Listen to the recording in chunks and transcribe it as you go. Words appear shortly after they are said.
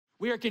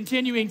We are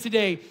continuing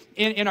today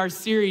in our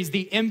series,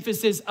 The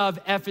Emphasis of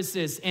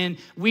Ephesus, and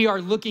we are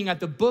looking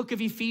at the book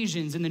of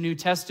Ephesians in the New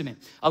Testament,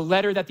 a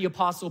letter that the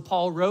Apostle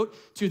Paul wrote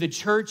to the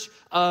church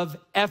of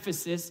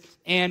Ephesus,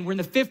 and we're in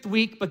the 5th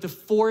week, but the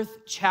 4th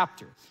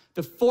chapter.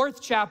 The 4th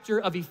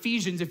chapter of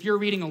Ephesians, if you're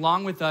reading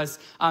along with us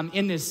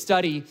in this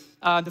study,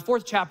 the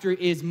 4th chapter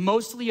is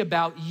mostly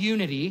about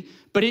unity,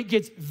 but it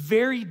gets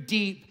very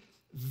deep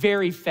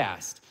very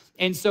fast.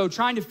 And so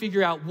trying to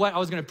figure out what I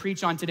was going to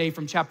preach on today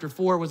from chapter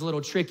 4 was a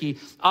little tricky.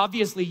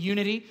 Obviously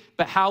unity,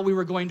 but how we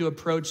were going to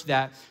approach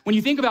that. When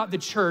you think about the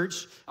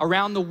church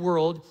around the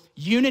world,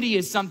 unity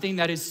is something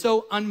that is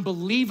so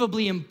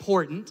unbelievably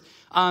important.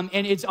 And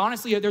it's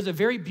honestly, there's a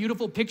very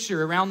beautiful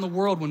picture around the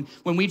world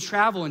when we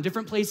travel in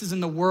different places in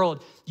the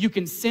world, you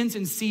can sense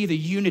and see the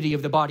unity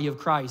of the body of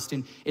Christ,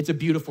 and it's a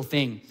beautiful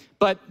thing.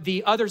 But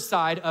the other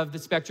side of the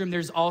spectrum,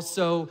 there's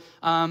also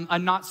a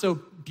not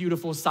so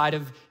beautiful side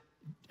of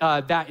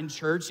that in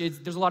church.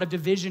 There's a lot of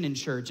division in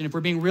church. And if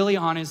we're being really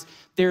honest,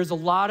 there's a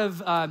lot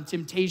of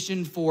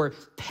temptation for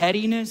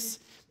pettiness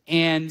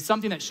and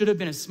something that should have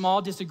been a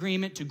small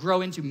disagreement to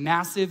grow into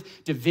massive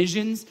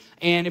divisions.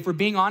 And if we're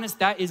being honest,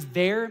 that is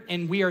there,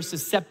 and we are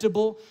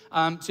susceptible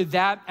to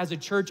that as a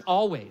church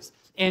always.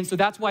 And so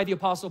that's why the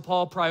Apostle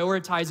Paul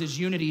prioritizes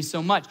unity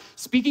so much.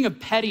 Speaking of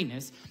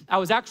pettiness, I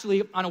was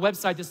actually on a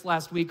website this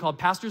last week called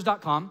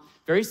pastors.com,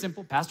 very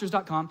simple,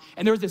 pastors.com,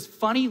 and there was this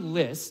funny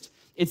list.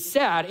 It's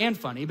sad and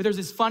funny, but there's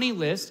this funny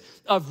list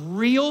of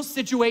real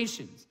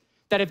situations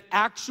that have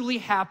actually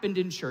happened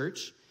in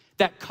church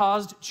that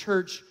caused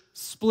church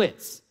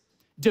splits.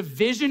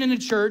 Division in the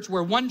church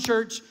where one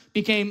church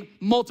became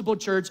multiple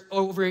church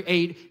over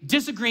a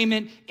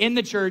disagreement in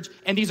the church,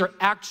 and these are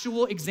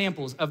actual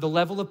examples of the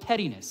level of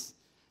pettiness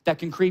that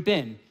can creep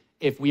in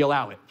if we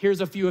allow it.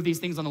 Here's a few of these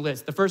things on the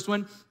list. The first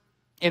one,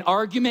 an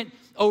argument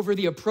over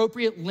the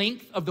appropriate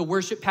length of the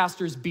worship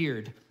pastor's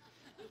beard.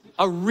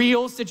 A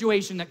real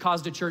situation that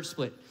caused a church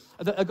split.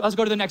 Let's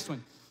go to the next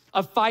one.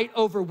 A fight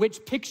over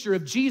which picture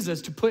of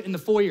Jesus to put in the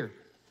foyer.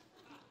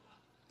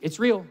 It's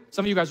real.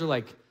 Some of you guys are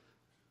like,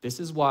 this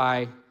is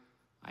why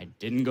I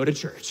didn't go to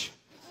church.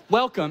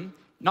 Welcome.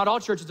 Not all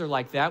churches are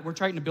like that. We're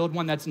trying to build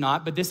one that's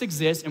not, but this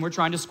exists and we're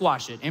trying to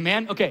squash it.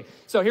 Amen? Okay,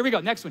 so here we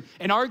go. Next one.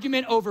 An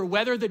argument over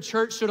whether the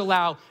church should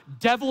allow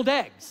deviled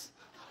eggs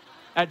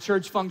at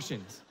church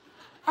functions.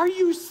 Are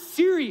you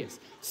serious?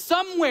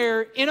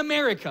 Somewhere in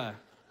America,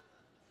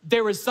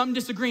 there was some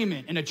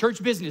disagreement in a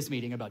church business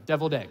meeting about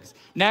deviled eggs.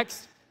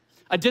 Next,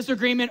 a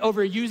disagreement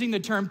over using the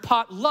term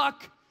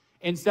potluck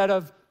instead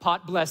of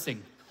pot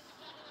blessing,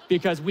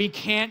 because we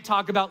can't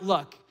talk about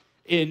luck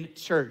in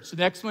church. The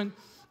next one,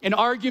 an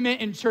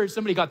argument in church,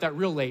 somebody got that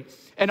real late,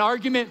 an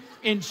argument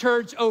in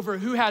church over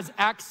who has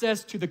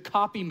access to the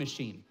copy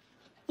machine.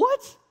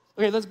 What?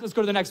 Okay, let's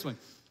go to the next one.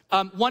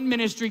 One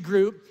ministry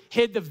group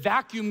hid the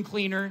vacuum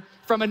cleaner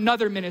from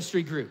another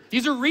ministry group.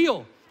 These are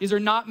real. These are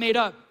not made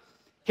up.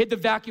 Hid the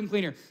vacuum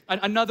cleaner.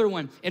 Another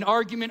one, an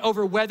argument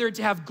over whether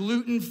to have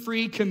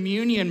gluten-free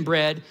communion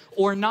bread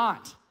or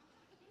not.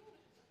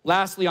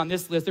 Lastly, on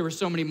this list, there were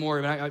so many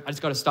more, but I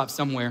just got to stop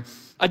somewhere.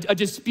 A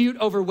dispute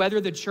over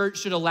whether the church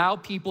should allow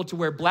people to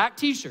wear black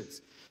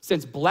t-shirts,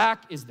 since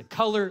black is the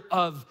color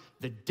of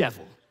the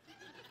devil.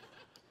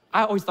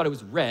 I always thought it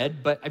was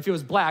red, but if it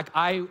was black,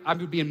 I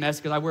would be a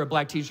mess because I wear a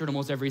black t-shirt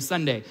almost every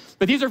Sunday.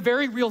 But these are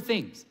very real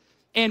things,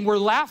 and we're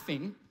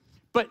laughing.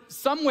 But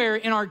somewhere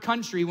in our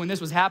country when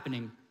this was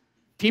happening,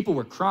 people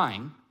were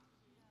crying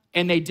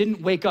and they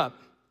didn't wake up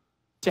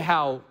to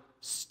how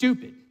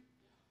stupid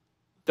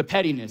the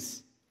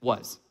pettiness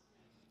was.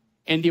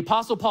 And the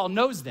Apostle Paul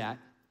knows that,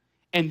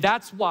 and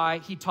that's why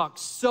he talks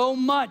so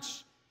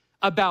much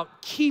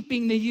about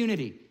keeping the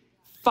unity,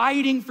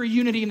 fighting for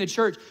unity in the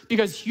church,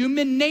 because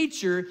human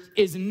nature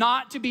is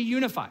not to be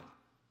unified,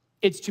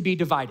 it's to be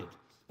divided.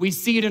 We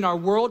see it in our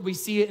world, we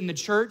see it in the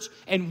church,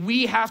 and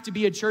we have to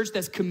be a church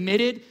that's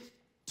committed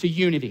to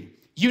unity.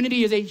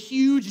 Unity is a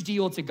huge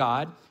deal to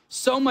God,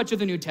 so much of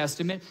the New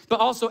Testament,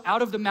 but also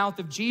out of the mouth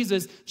of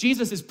Jesus.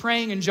 Jesus is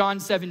praying in John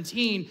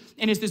 17,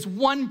 and it's this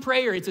one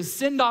prayer. It's a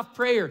send-off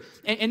prayer,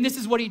 and this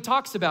is what he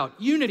talks about,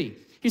 unity.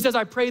 He says,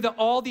 I pray that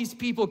all these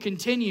people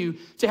continue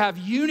to have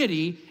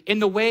unity in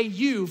the way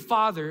you,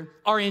 Father,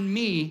 are in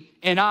me,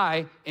 and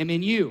I am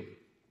in you.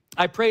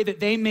 I pray that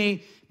they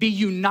may be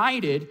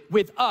united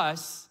with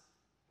us.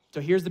 So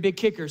here's the big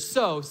kicker.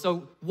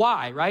 So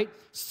why, right?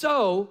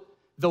 So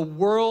the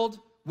world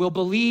will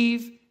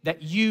believe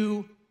that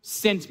you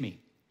sent me.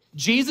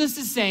 Jesus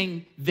is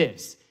saying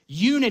this: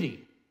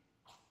 unity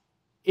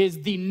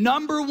is the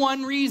number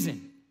one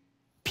reason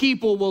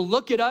people will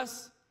look at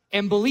us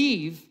and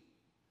believe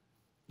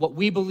what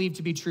we believe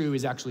to be true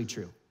is actually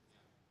true.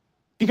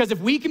 Because if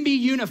we can be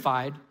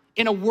unified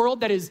in a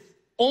world that is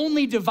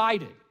only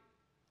divided,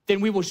 then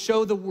we will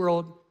show the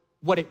world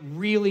what it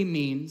really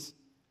means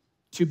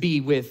to be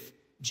with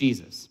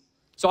Jesus.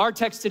 So our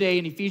text today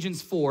in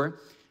Ephesians 4,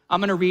 I'm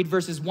gonna read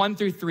verses 1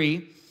 through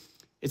 3.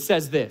 It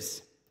says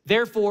this: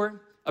 therefore,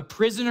 a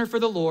prisoner for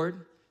the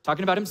Lord,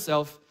 talking about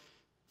himself,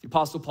 the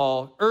Apostle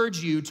Paul, urge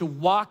you to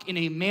walk in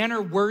a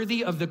manner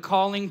worthy of the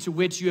calling to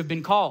which you have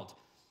been called,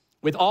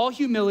 with all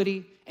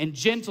humility and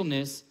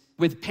gentleness,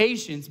 with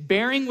patience,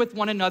 bearing with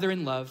one another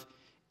in love,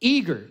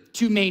 eager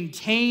to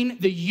maintain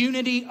the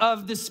unity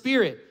of the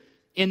Spirit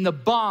in the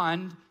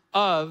bond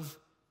of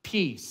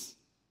peace.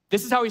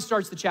 This is how he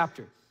starts the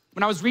chapter.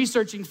 When I was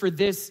researching for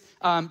this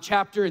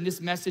chapter and this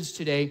message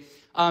today,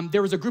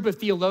 there was a group of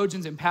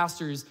theologians and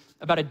pastors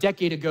about a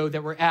decade ago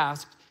that were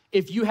asked,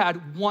 if you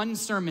had one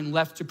sermon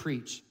left to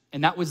preach,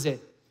 and that was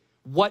it,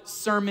 what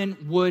sermon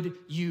would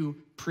you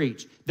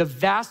preach? The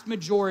vast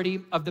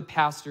majority of the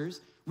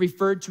pastors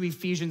referred to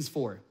Ephesians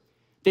 4.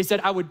 They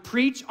said, I would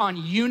preach on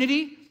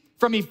unity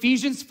from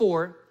Ephesians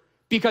 4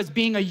 because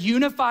being a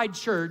unified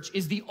church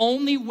is the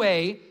only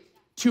way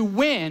to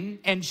win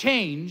and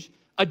change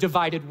a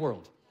divided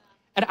world.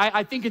 And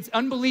I think it's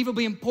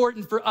unbelievably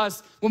important for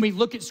us when we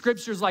look at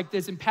scriptures like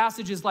this and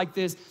passages like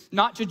this,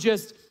 not to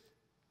just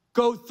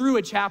go through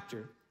a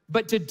chapter,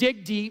 but to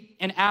dig deep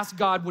and ask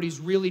God what he's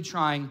really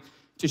trying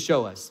to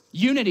show us.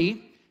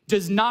 Unity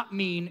does not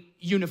mean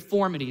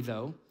uniformity,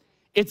 though.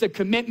 It's a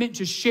commitment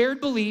to shared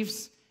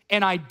beliefs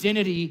and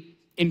identity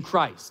in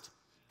Christ.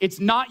 It's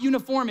not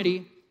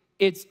uniformity,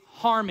 it's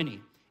harmony.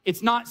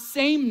 It's not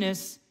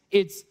sameness,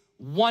 it's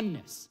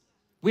oneness.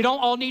 We don't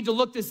all need to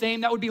look the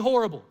same. That would be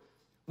horrible.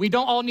 We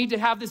don't all need to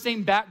have the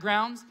same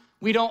backgrounds.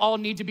 We don't all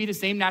need to be the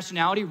same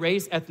nationality,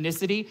 race,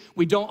 ethnicity.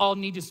 We don't all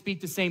need to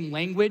speak the same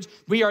language.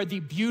 We are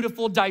the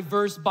beautiful,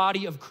 diverse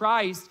body of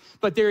Christ,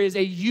 but there is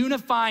a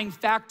unifying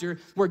factor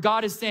where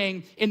God is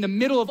saying, in the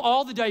middle of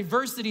all the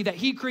diversity that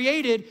he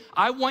created,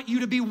 I want you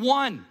to be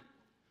one.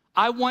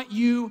 I want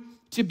you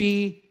to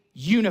be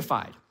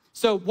unified.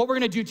 So what we're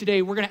gonna do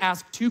today, we're gonna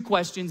ask two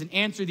questions and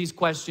answer these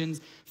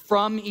questions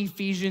from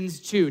Ephesians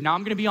 2. Now,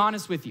 I'm gonna be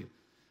honest with you.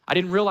 I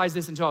didn't realize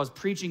this until I was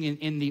preaching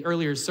in the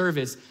earlier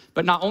service,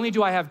 but not only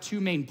do I have two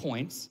main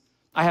points,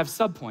 I have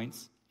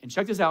subpoints. And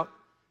check this out.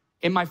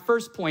 In my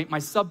first point, my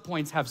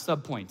subpoints have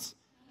subpoints.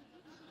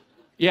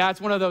 Yeah,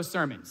 it's one of those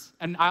sermons,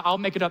 and I'll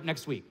make it up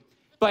next week.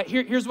 But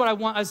here's what I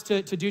want us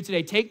to do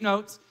today. Take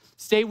notes,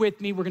 stay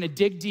with me. We're gonna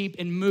dig deep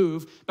and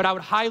move, but I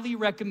would highly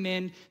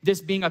recommend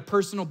this being a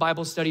personal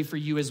Bible study for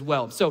you as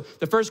well. So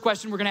the first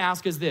question we're gonna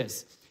ask is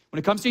this. When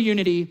it comes to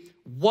unity,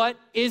 what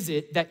is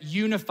it that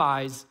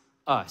unifies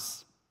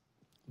us?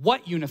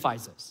 What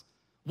unifies us?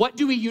 What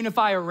do we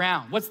unify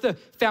around? What's the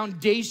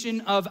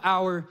foundation of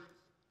our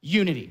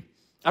unity?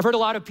 I've heard a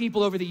lot of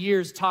people over the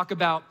years talk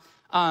about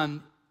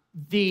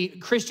the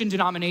Christian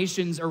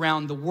denominations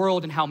around the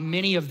world and how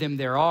many of them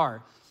there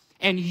are,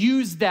 and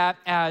use that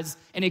as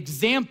an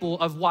example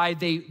of why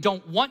they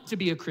don't want to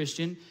be a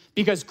Christian,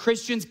 because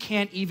Christians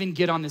can't even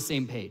get on the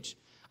same page.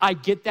 I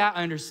get that,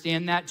 I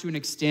understand that to an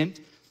extent,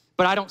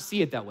 but I don't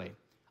see it that way.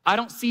 I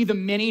don't see the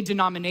many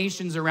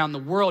denominations around the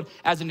world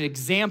as an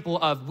example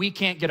of we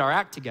can't get our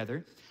act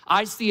together.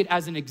 I see it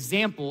as an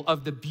example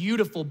of the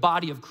beautiful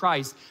body of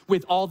Christ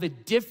with all the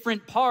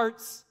different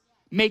parts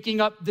making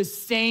up the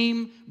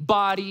same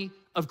body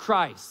of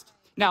Christ.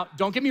 Now,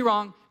 don't get me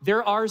wrong,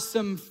 there are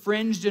some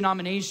fringe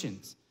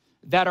denominations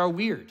that are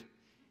weird,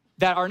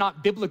 that are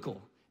not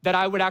biblical, that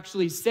I would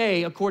actually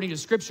say, according to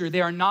scripture,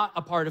 they are not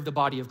a part of the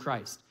body of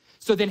Christ.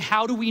 So then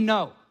how do we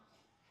know?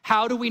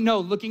 How do we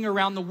know, looking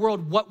around the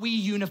world, what we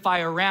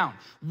unify around?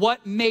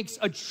 What makes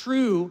a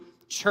true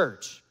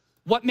church?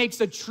 What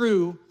makes a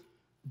true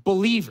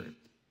believer?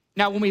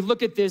 Now, when we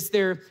look at this,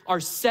 there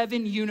are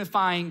 7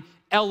 unifying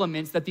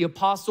elements that the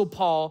Apostle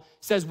Paul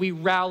says we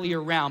rally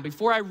around.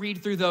 Before I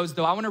read through those,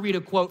 though, I want to read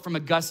a quote from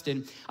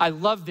Augustine. I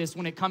love this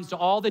when it comes to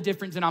all the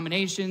different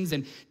denominations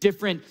and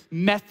different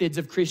methods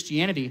of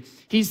Christianity.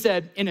 He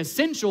said, in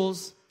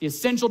essentials, the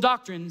essential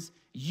doctrines,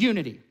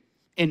 unity.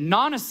 In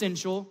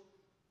non-essential,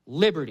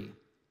 liberty.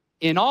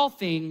 In all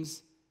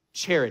things,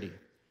 charity.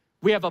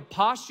 We have a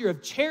posture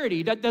of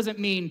charity. That doesn't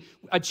mean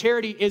a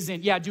charity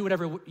isn't, do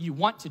whatever you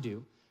want to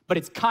do, but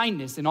it's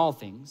kindness in all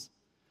things.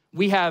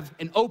 We have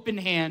an open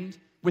hand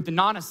with the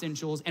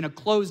non-essentials and a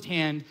closed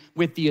hand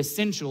with the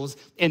essentials,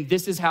 and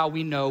this is how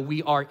we know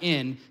we are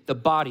in the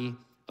body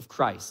of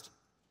Christ.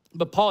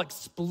 But Paul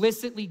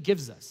explicitly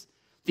gives us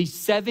these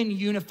 7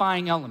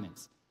 unifying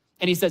elements,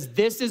 and he says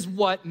this is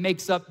what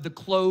makes up the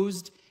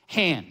closed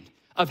hand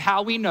of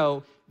how we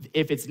know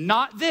if it's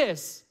not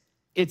this,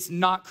 it's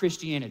not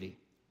Christianity.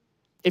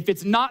 If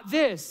it's not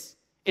this,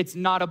 it's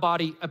not a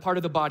part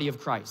of the body of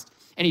Christ.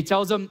 And he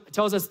tells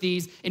us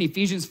these in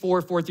Ephesians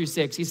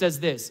 4:4-6. He says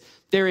this,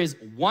 there is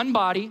one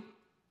body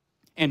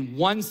and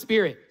one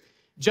spirit,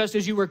 just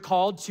as you were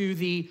called to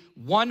the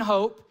one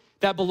hope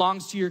that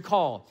belongs to your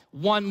call.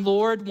 One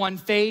Lord, one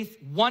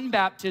faith, one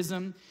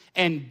baptism,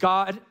 and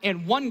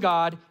one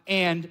God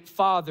and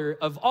Father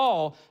of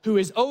all, who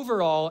is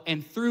over all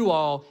and through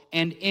all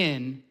and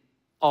in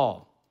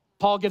all.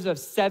 Paul gives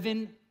us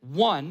 7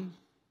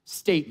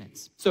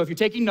 statements. So if you're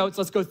taking notes,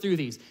 let's go through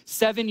these.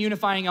 7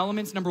 unifying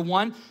elements. Number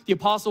 1, the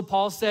Apostle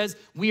Paul says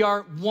we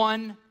are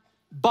one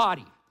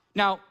body.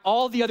 Now,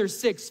 all the other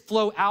 6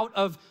 flow out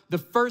of the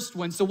first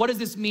one. So what does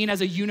this mean as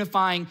a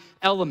unifying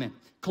element?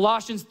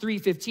 Colossians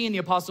 3:15, the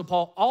Apostle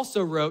Paul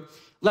also wrote,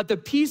 "Let the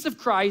peace of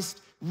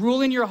Christ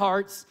rule in your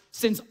hearts,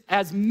 since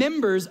as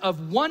members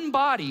of one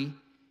body,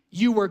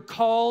 you were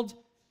called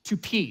to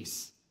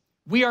peace."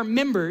 We are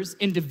members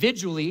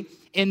individually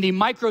in the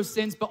micro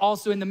sense, but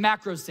also in the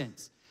macro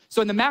sense.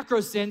 So in the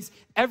macro sense,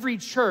 every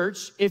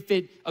church, if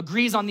it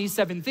agrees on these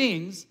 7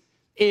 things,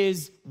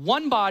 is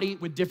one body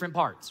with different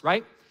parts,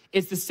 right?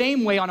 It's the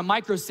same way on a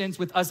micro sense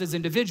with us as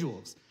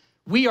individuals.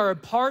 We are a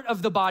part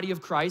of the body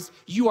of Christ.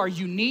 You are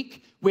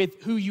unique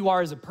with who you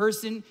are as a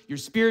person, your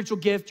spiritual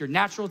gift, your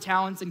natural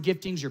talents and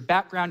giftings, your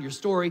background, your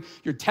story,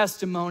 your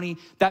testimony.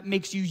 That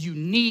makes you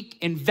unique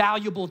and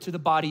valuable to the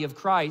body of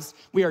Christ.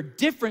 We are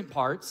different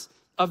parts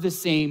of the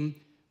same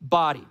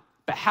body.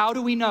 But how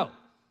do we know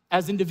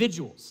as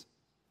individuals?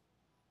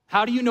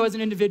 How do you know as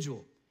an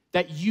individual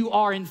that you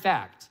are in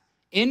fact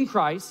in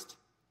Christ?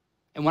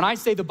 And when I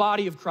say the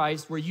body of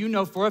Christ, where you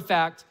know for a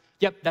fact,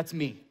 yep, that's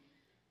me.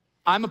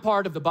 I'm a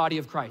part of the body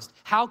of Christ.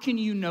 How can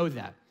you know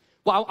that?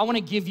 Well, I want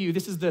to give you,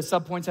 this is the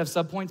subpoints have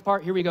subpoints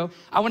part. Here we go.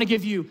 I want to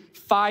give you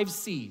 5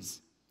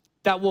 C's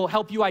that will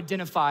help you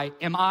identify,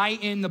 am I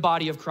in the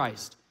body of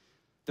Christ?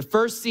 The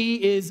first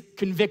C is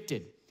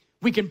convicted.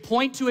 We can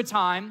point to a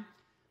time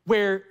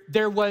where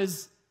there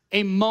was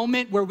a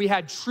moment where we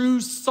had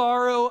true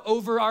sorrow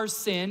over our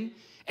sin,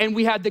 and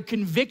we had the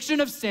conviction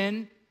of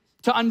sin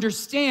to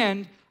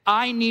understand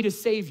I need a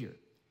Savior.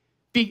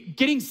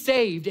 Getting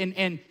saved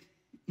and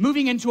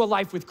moving into a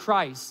life with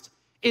Christ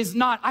is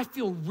not, I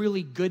feel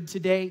really good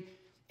today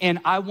and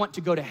I want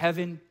to go to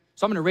heaven,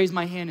 so I'm gonna raise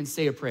my hand and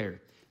say a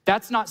prayer.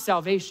 That's not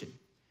salvation.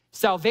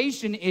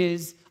 Salvation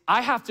is,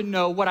 I have to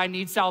know what I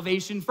need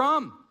salvation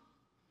from.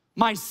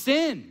 My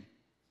sin.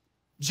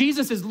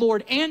 Jesus is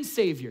Lord and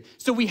Savior.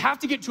 So we have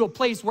to get to a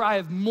place where I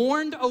have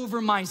mourned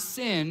over my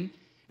sin.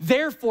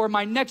 Therefore,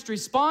 my next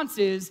response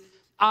is,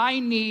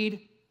 I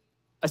need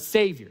a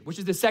Savior, which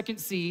is the second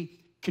C,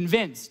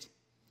 convinced.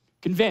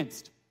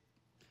 Convinced.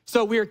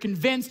 So we are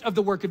convinced of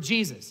the work of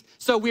Jesus.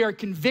 So we are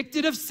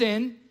convicted of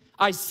sin.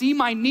 I see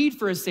my need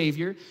for a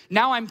Savior.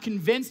 Now I'm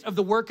convinced of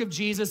the work of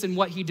Jesus and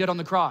what he did on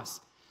the cross.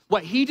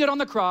 What he did on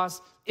the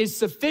cross is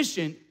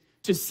sufficient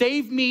to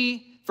save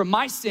me from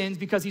my sins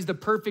because he's the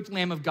perfect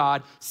Lamb of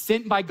God,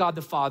 sent by God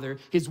the Father,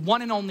 his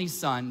one and only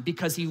Son,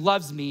 because he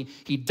loves me.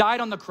 He died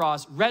on the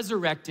cross,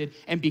 resurrected,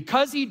 and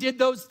because he did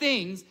those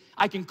things,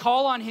 I can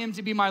call on him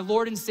to be my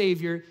Lord and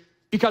Savior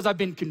because I've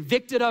been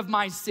convicted of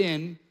my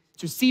sin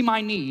to see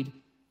my need,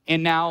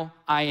 and now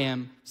I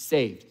am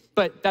saved.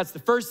 But that's the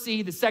first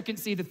C. The second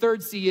C, the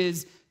third C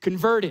is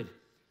converted.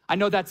 I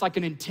know that's like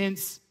an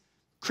intense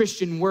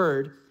Christian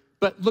word,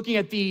 but looking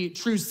at the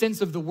true sense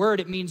of the word,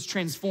 it means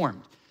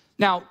transformed.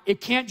 Now, it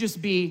can't just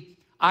be,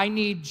 I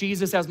need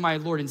Jesus as my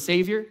Lord and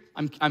Savior.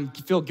 I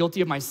feel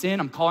guilty of my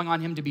sin. I'm calling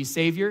on him to be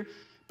Savior,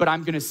 but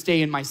I'm gonna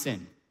stay in my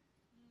sin.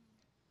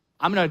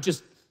 I'm gonna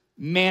just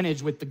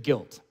manage with the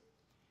guilt.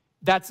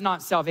 That's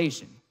not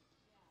salvation.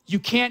 You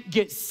can't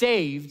get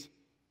saved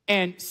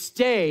and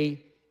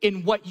stay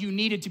in what you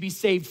needed to be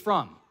saved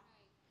from.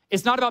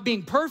 It's not about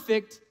being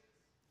perfect,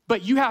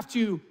 but you have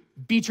to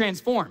be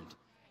transformed.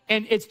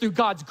 And it's through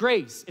God's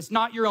grace. It's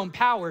not your own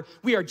power.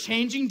 We are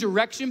changing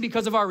direction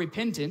because of our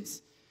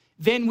repentance.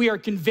 Then we are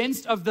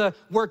convinced of the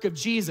work of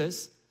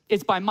Jesus.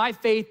 It's by my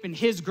faith and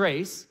his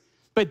grace.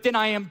 But then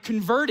I am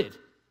converted.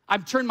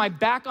 I've turned my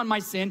back on my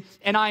sin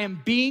and I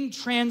am being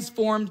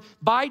transformed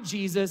by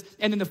Jesus.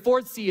 And then the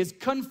fourth C is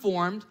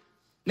conformed.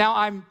 Now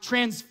I'm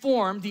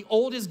transformed. The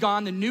old is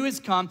gone, the new has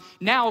come.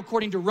 Now,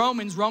 according to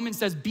Romans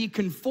says, be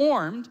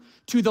conformed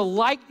to the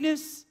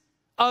likeness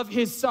of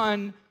his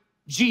Son,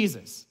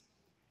 Jesus.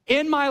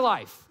 In my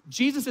life,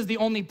 Jesus is the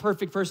only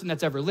perfect person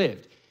that's ever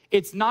lived.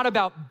 It's not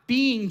about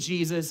being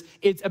Jesus,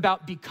 it's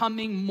about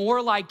becoming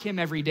more like him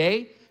every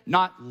day,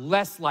 not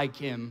less like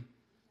him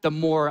the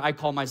more I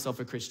call myself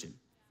a Christian,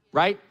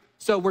 right?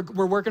 So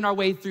we're working our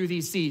way through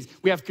these C's.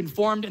 We have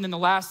conformed, and then the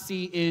last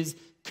C is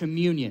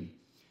communion.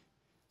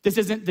 This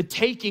isn't the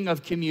taking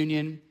of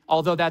communion,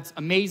 although that's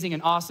amazing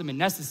and awesome and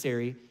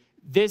necessary.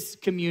 This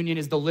communion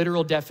is the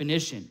literal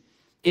definition.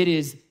 It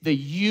is the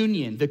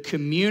union, the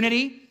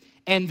community,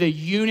 and the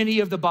unity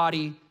of the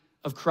body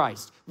of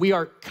Christ. We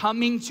are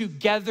coming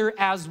together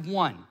as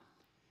one.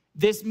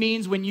 This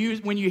means when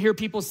you hear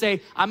people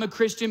say, I'm a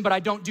Christian, but I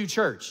don't do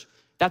church,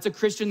 that's a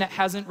Christian that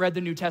hasn't read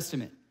the New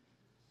Testament.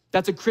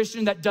 That's a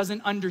Christian that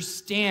doesn't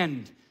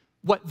understand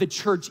what the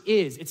church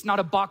is. It's not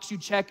a box you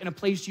check and a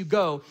place you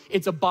go.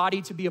 It's a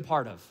body to be a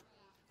part of,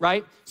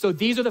 right? So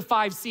these are the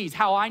 5 C's.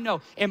 How I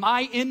know, am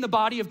I in the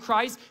body of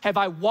Christ? Have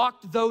I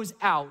walked those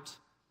out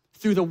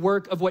through the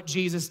work of what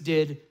Jesus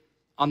did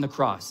on the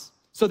cross?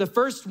 So the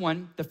first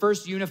one, the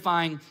first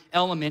unifying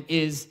element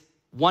is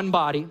one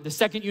body. The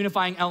second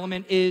unifying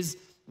element is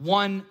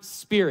one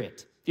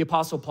spirit, the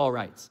Apostle Paul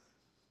writes.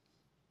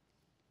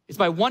 It's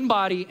by one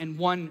body and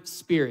one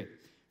spirit.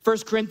 1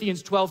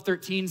 Corinthians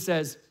 12:13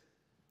 says,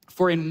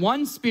 for in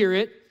one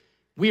spirit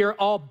we are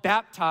all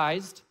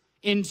baptized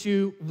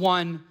into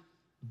one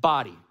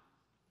body.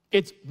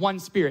 It's one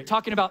spirit,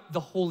 talking about the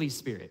Holy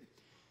Spirit.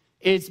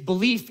 It's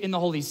belief in the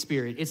Holy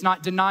Spirit. It's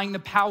not denying the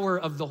power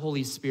of the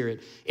Holy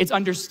Spirit. It's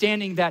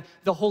understanding that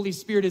the Holy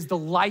Spirit is the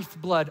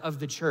lifeblood of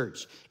the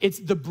church. It's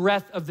the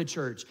breath of the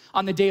church.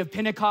 On the day of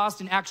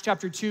Pentecost in Acts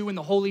chapter 2, when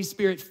the Holy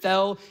Spirit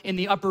fell in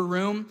the upper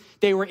room,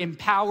 they were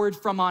empowered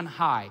from on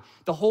high.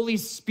 The Holy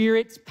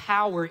Spirit's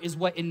power is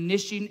what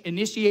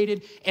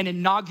initiated and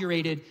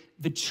inaugurated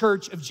the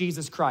church of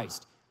Jesus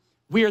Christ.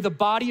 We are the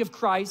body of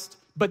Christ,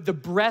 but the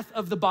breath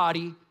of the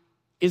body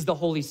is the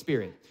Holy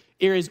Spirit.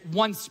 There is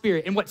one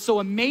Spirit. And what's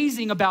so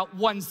amazing about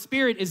one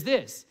Spirit is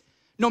this: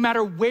 no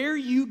matter where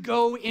you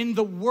go in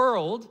the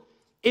world,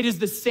 it is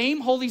the same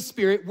Holy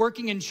Spirit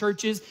working in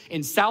churches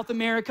in South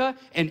America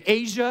and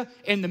Asia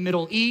and the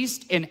Middle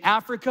East and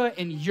Africa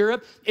and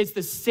Europe. It's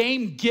the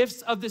same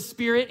gifts of the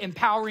Spirit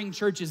empowering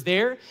churches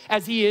there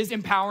as he is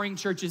empowering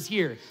churches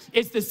here.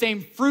 It's the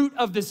same fruit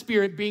of the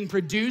Spirit being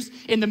produced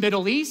in the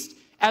Middle East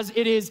as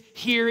it is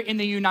here in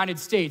the United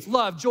States.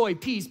 Love, joy,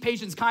 peace,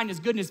 patience, kindness,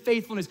 goodness,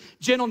 faithfulness,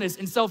 gentleness,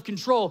 and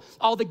self-control.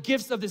 All the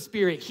gifts of the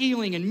Spirit,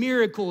 healing and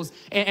miracles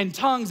and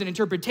tongues and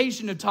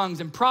interpretation of tongues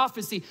and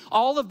prophecy.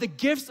 All of the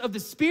gifts of the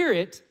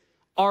Spirit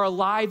are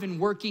alive and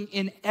working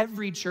in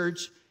every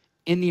church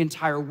in the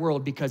entire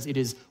world because it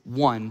is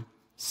one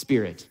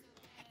Spirit.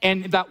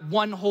 And that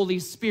one Holy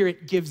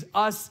Spirit gives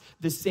us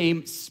the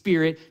same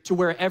Spirit to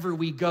wherever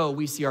we go,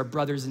 we see our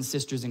brothers and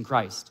sisters in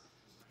Christ.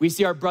 We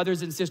see our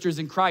brothers and sisters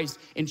in Christ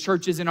in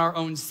churches in our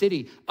own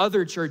city,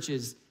 other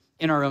churches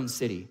in our own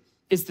city.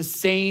 It's the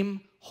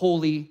same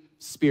Holy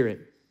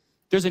Spirit.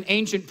 There's an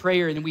ancient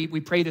prayer, and we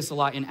pray this a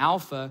lot in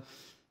Alpha.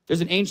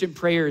 There's an ancient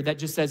prayer that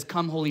just says,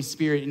 "Come, Holy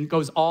Spirit," and it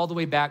goes all the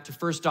way back to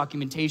first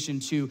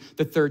documentation to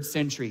the 3rd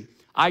century.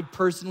 I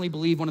personally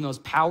believe one of the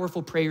most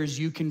powerful prayers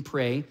you can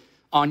pray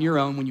on your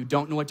own when you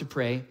don't know what to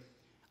pray.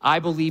 I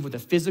believe with a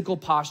physical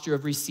posture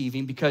of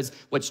receiving, because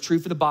what's true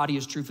for the body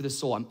is true for the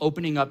soul. I'm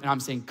opening up and I'm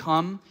saying,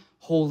 "Come,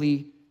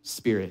 Holy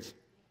Spirit."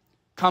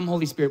 Come,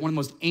 Holy Spirit. One of the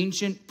most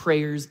ancient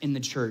prayers in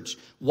the church.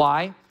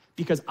 Why?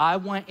 Because I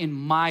want in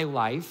my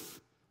life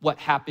what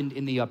happened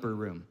in the upper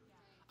room.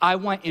 I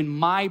want in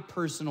my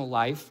personal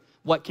life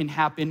what can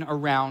happen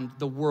around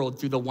the world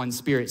through the one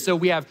Spirit. So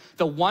we have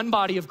the one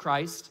body of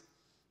Christ,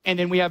 and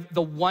then we have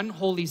the one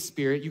Holy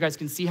Spirit. You guys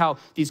can see how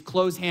these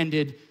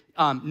close-handed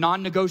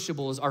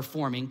non-negotiables are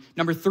forming.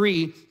 Number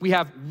 3, we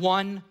have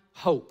one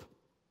hope.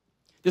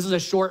 This is a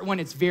short one.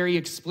 It's very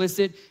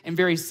explicit and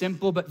very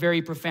simple, but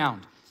very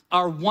profound.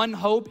 Our one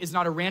hope is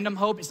not a random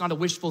hope. It's not a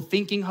wishful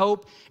thinking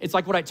hope. It's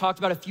like what I talked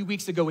about a few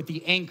weeks ago with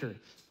the anchor.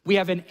 We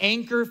have an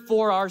anchor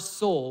for our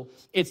soul.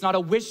 It's not a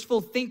wishful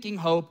thinking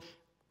hope.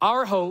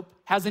 Our hope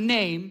has a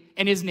name,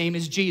 and his name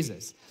is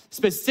Jesus.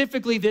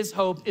 Specifically, this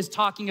hope is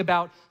talking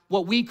about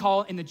what we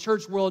call in the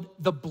church world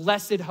the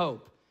blessed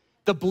hope.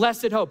 The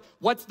blessed hope.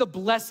 What's the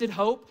blessed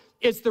hope?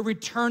 It's the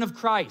return of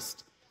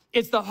Christ.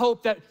 It's the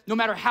hope that no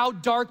matter how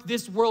dark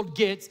this world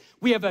gets,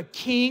 we have a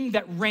king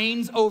that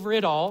reigns over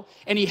it all,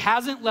 and he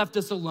hasn't left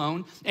us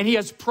alone, and he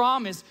has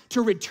promised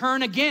to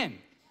return again.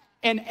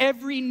 And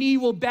every knee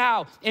will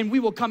bow, and we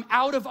will come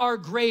out of our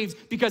graves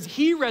because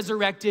he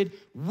resurrected,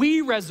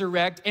 we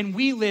resurrect, and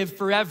we live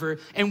forever.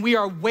 And we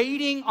are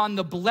waiting on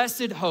the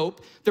blessed hope,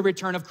 the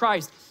return of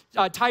Christ.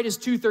 Titus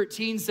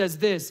 2:13 says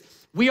this: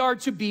 we are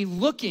to be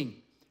looking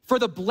for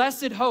the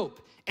blessed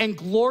hope and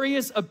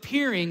glorious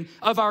appearing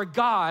of our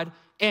God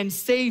and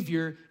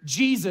Savior,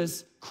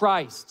 Jesus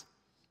Christ.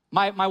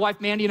 My wife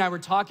Mandy and I were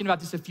talking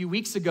about this a few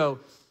weeks ago.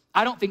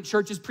 I don't think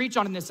churches preach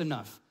on this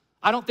enough.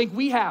 I don't think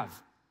we have.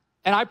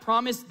 And I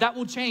promise that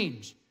will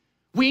change.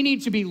 We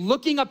need to be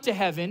looking up to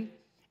heaven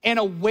and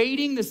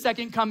awaiting the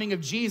second coming of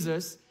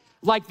Jesus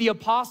like the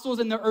apostles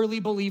and the early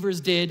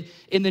believers did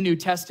in the New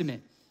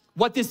Testament.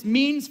 What this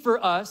means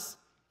for us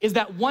is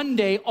that one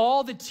day,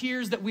 all the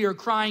tears that we are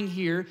crying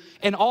here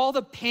and all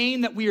the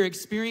pain that we are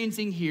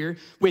experiencing here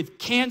with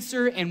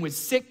cancer and with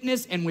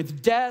sickness and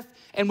with death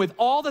and with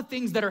all the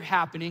things that are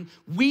happening,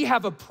 we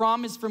have a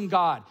promise from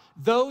God.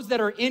 Those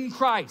that are in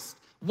Christ,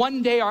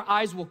 one day our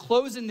eyes will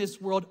close in this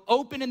world,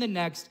 open in the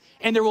next,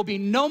 and there will be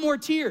no more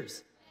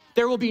tears.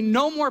 There will be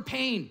no more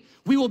pain.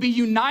 We will be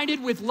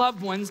united with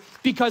loved ones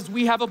because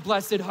we have a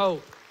blessed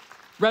hope.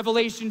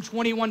 Revelation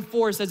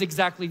 21:4 says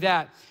exactly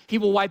that. He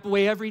will wipe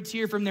away every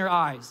tear from their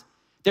eyes.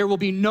 There will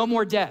be no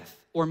more death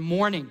or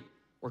mourning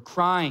or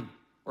crying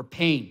or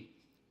pain,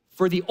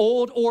 for the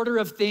old order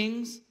of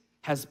things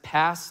has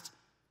passed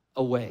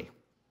away.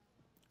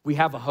 We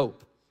have a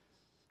hope.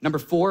 Number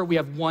 4, we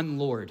have one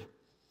Lord.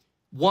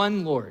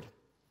 One Lord.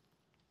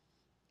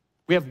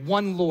 We have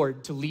one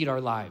Lord to lead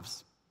our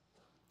lives.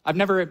 I've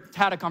never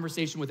had a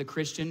conversation with a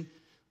Christian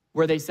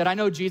where they said, I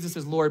know Jesus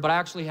is Lord, but I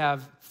actually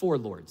have 4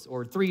 Lords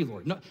or 3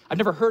 Lords. No, I've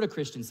never heard a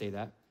Christian say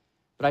that,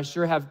 but I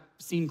sure have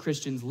seen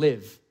Christians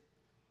live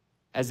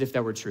as if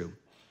that were true.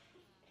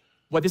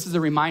 What this is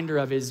a reminder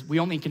of is we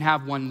only can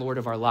have one Lord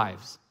of our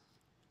lives.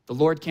 The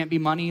Lord can't be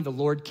money. The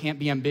Lord can't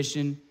be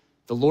ambition.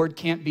 The Lord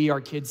can't be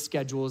our kids'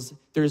 schedules.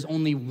 There's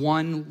only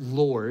one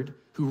Lord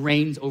who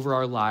reigns over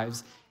our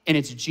lives, and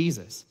it's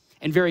Jesus.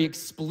 And very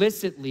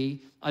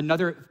explicitly,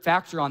 another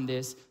factor on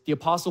this, the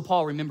Apostle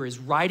Paul, remember, is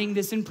writing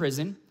this in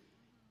prison,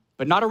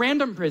 but not a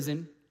random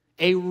prison,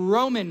 a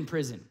Roman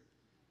prison.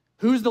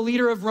 Who's the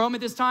leader of Rome at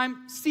this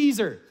time?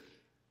 Caesar.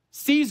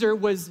 Caesar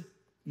was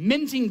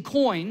minting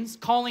coins,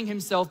 calling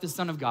himself the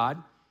Son of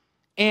God,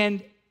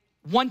 and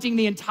wanting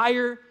the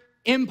entire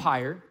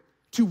empire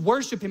to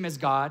worship him as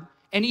God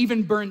and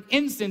even burn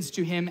incense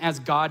to him as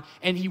God,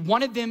 and he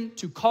wanted them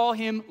to call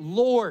him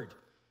Lord.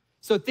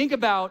 So think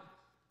about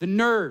the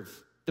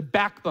nerve, the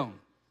backbone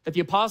that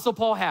the Apostle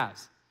Paul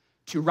has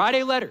to write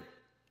a letter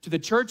to the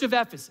church of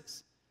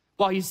Ephesus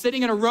while he's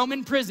sitting in a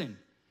Roman prison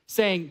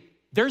saying,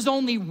 there's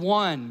only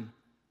one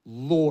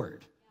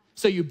Lord.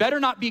 So you better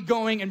not be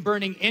going and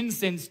burning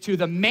incense to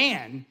the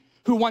man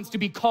who wants to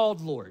be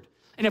called Lord.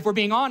 And if we're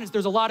being honest,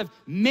 there's a lot of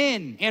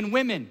men and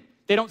women,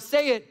 they don't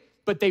say it,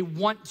 but they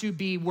want to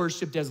be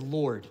worshiped as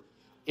Lord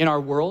in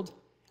our world.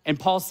 And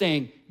Paul's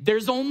saying,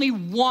 there's only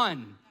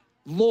one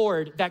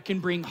Lord that can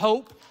bring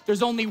hope.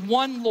 There's only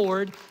one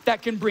Lord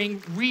that can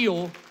bring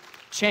real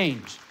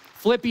change.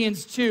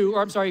 Romans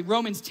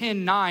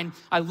 10:9,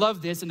 I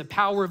love this, and the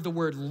power of the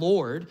word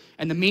Lord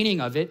and the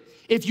meaning of it.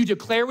 If you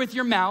declare with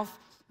your mouth,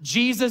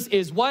 Jesus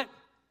is what?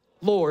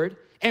 Lord,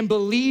 and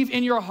believe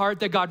in your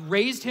heart that God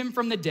raised him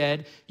from the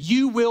dead,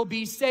 you will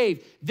be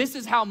saved. This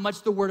is how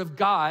much the word of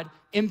God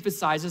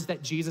emphasizes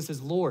that Jesus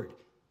is Lord.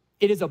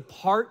 It is a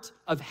part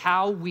of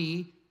how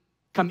we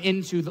come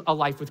into a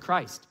life with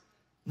Christ.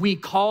 We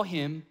call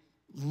him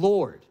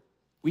Lord.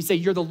 We say,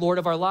 you're the Lord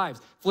of our lives.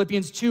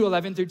 Philippians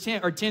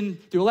 10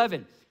 through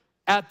 11.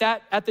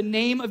 At the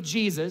name of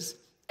Jesus,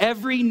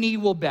 every knee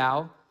will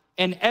bow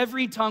and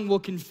every tongue will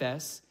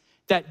confess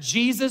that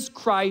Jesus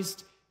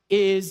Christ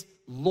is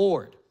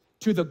Lord,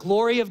 to the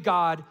glory of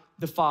God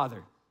the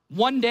Father.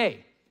 One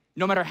day,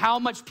 no matter how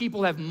much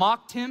people have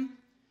mocked him,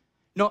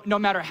 no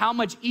matter how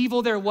much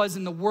evil there was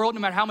in the world,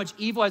 no matter how much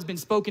evil has been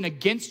spoken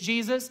against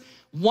Jesus,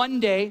 one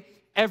day,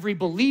 every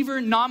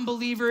believer,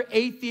 non-believer,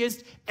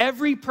 atheist,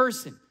 every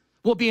person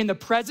will be in the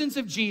presence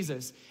of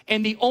Jesus.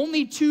 And the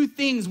only two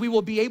things we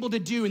will be able to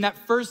do in that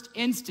first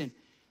instant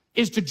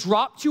is to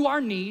drop to our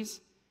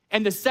knees.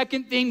 And the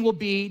second thing will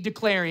be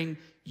declaring,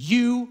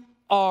 you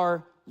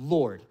are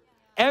Lord.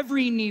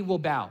 Every knee will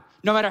bow.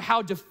 No matter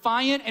how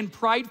defiant and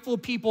prideful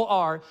people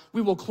are,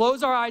 we will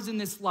close our eyes in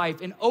this life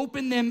and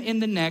open them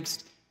in the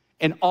next,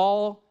 and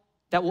all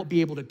that will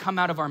be able to come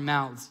out of our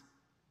mouths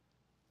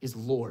is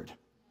Lord.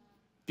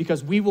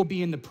 Because we will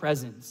be in the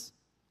presence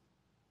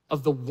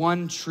of the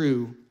one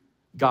true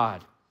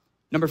God.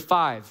 Number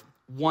 5,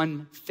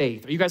 one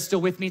faith. Are you guys still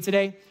with me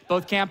today?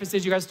 Both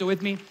campuses, you guys still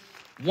with me?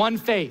 One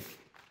faith.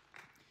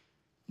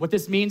 What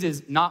this means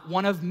is not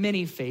one of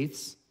many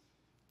faiths.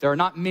 There are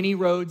not many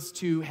roads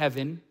to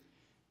heaven.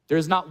 There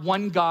is not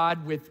one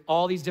God with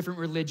all these different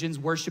religions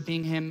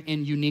worshiping him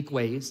in unique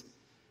ways.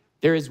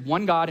 There is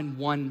one God and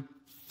one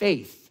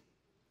faith.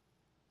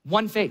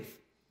 One faith.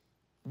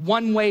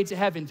 One way to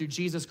heaven through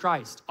Jesus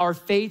Christ. Our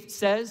faith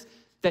says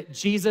that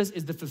Jesus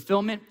is the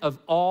fulfillment of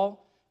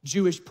all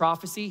Jewish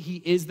prophecy.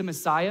 He is the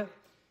Messiah.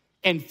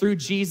 And through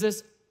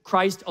Jesus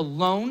Christ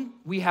alone,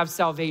 we have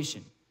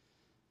salvation.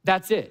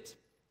 That's it.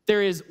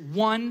 There is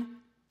one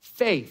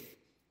faith.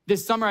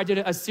 This summer, I did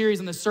a series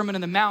on the Sermon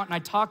on the Mount, and I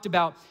talked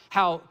about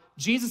how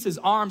Jesus'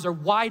 arms are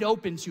wide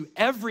open to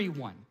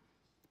everyone.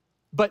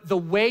 But the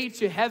way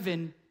to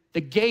heaven,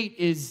 the gate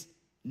is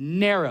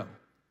narrow.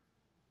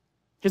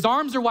 His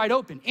arms are wide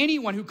open.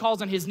 Anyone who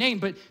calls on his name,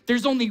 but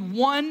there's only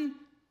one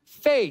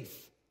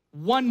faith,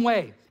 one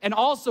way. And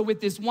also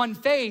with this one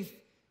faith,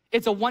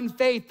 it's a one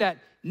faith that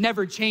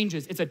never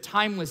changes. It's a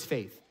timeless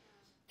faith.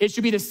 It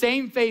should be the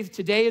same faith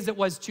today as it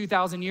was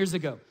 2,000 years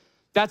ago.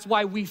 That's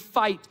why we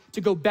fight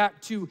to go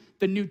back to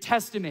the New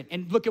Testament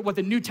and look at what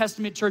the New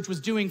Testament church was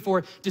doing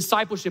for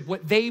discipleship,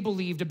 what they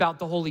believed about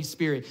the Holy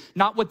Spirit.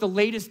 Not what the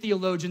latest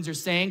theologians are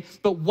saying,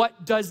 but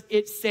what does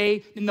it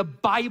say in the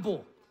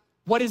Bible?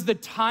 What is the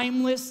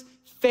timeless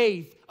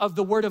faith of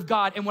the Word of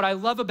God? And what I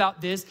love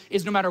about this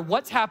is no matter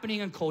what's happening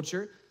in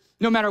culture,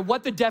 no matter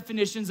what the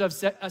definitions of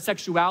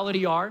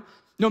sexuality are,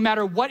 no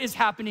matter what is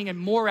happening in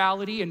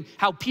morality and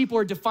how people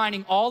are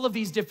defining all of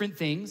these different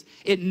things,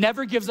 it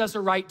never gives us a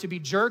right to be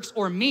jerks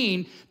or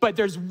mean, but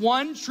there's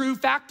one true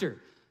factor.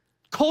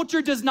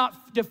 Culture does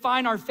not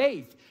define our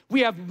faith.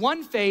 We have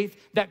one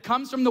faith that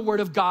comes from the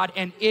Word of God,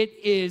 and it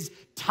is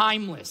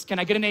timeless. Can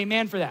I get an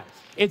amen for that?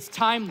 It's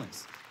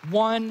timeless.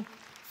 One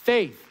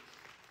faith.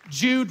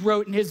 Jude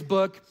wrote in his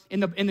book in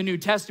the New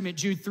Testament,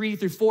 Jude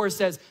 3-4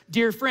 says,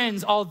 "Dear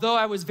friends, although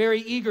I was very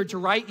eager to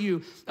write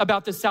you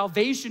about the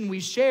salvation we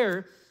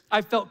share,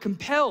 I felt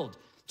compelled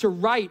to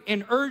write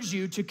and urge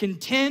you to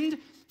contend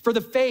for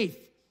the faith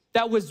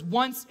that was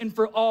once and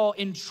for all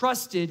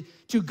entrusted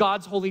to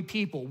God's holy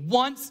people,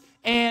 once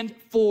and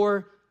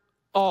for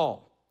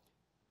all.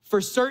 For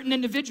certain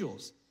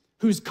individuals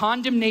whose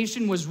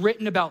condemnation was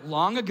written about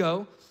long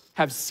ago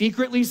have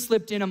secretly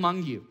slipped in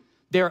among you.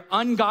 They are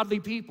ungodly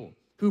people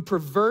who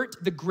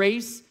pervert the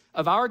grace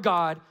of our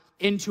God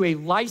into a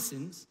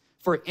license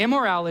for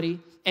immorality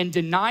and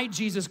deny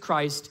Jesus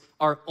Christ,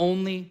 our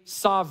only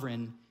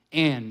sovereign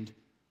and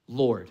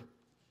Lord."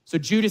 So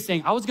Jude is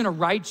saying, I was gonna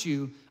write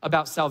you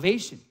about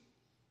salvation,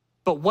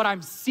 But what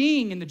I'm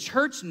seeing in the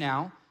church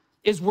now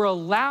is we're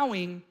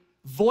allowing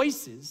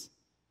voices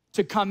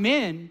to come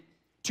in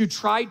to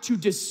try to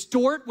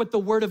distort what the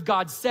Word of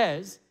God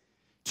says,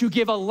 to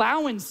give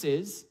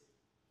allowances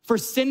for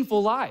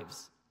sinful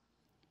lives.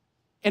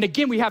 And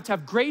again, we have to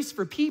have grace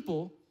for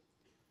people,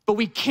 but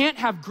we can't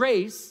have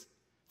grace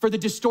for the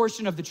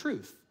distortion of the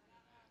truth.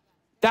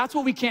 That's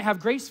what we can't have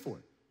grace for.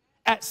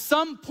 At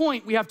some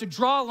point, we have to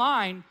draw a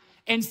line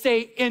and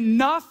say,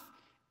 enough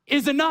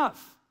is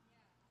enough.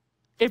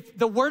 If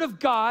the Word of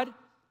God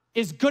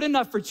is good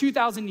enough for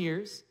 2,000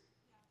 years,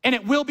 and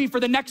it will be for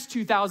the next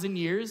 2,000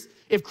 years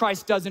if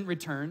Christ doesn't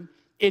return,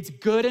 it's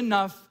good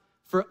enough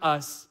for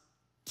us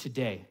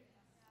today.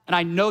 And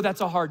I know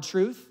that's a hard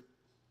truth,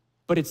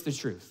 but it's the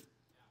truth.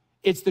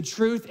 It's the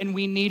truth, and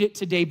we need it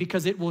today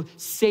because it will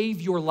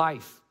save your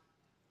life.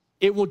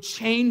 It will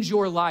change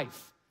your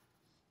life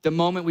the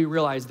moment we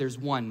realize there's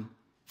one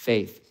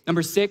faith.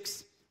 Number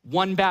 6,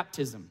 one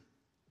baptism.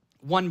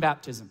 One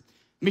baptism.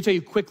 Let me tell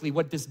you quickly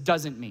what this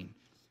doesn't mean.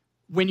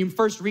 When you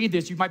first read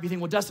this, you might be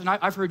thinking, well, Dustin,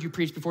 I've heard you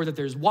preach before that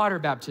there's water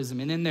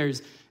baptism, and then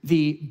there's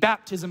the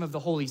baptism of the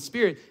Holy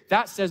Spirit.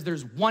 That says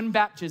there's one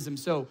baptism,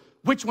 so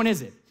which one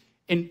is it?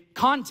 In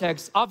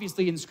context,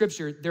 obviously in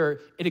Scripture,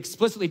 it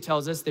explicitly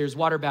tells us there's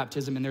water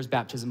baptism and there's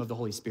baptism of the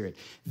Holy Spirit.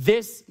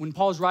 This, when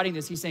Paul's writing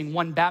this, he's saying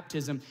one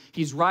baptism.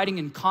 He's writing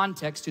in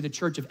context to the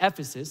church of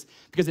Ephesus,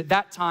 because at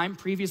that time,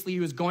 previously, he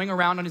was going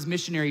around on his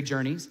missionary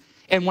journeys,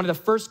 and one of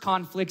the first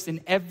conflicts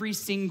in every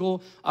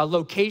single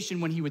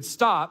location when he would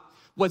stop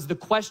was the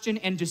question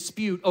and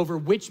dispute over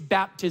which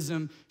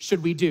baptism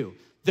should we do.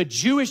 The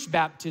Jewish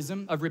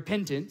baptism of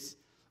repentance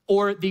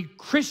or the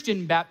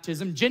Christian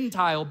baptism,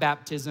 Gentile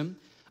baptism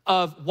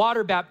of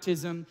water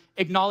baptism,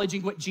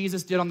 acknowledging what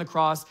Jesus did on the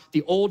cross.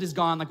 The old is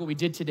gone, like what we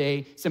did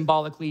today,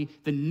 symbolically.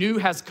 The new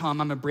has come,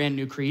 I'm a brand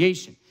new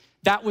creation.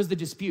 That was the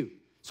dispute.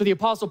 So the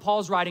Apostle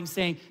Paul's writing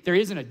saying there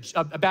isn't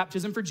a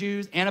baptism for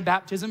Jews and a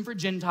baptism for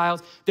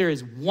Gentiles. There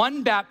is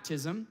one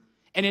baptism,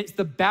 and it's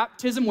the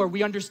baptism where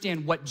we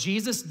understand what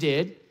Jesus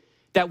did,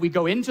 that we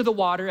go into the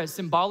water as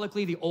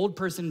symbolically the old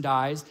person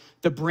dies,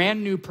 the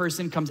brand new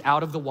person comes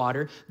out of the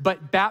water.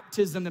 But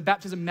baptism, the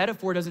baptism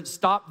metaphor doesn't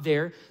stop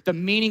there. The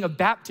meaning of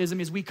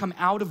baptism is we come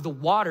out of the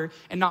water,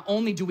 and not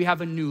only do we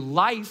have a new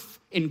life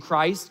in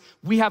Christ,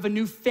 we have a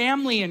new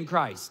family in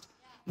Christ.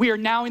 We are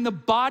now in the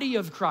body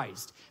of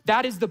Christ.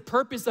 That is the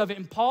purpose of it.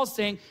 And Paul's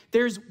saying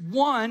there's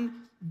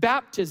one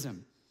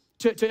baptism.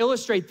 To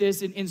illustrate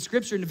this in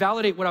Scripture and to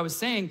validate what I was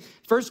saying,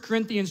 1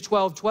 Corinthians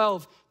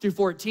 12 through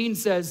 14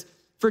 says,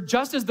 for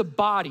just as the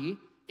body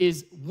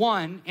is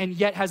one and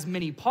yet has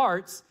many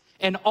parts,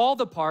 and all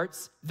the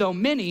parts, though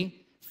many,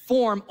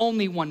 form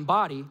only one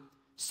body,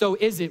 so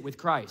is it with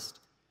Christ.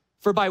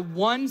 For by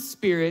one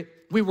Spirit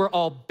we were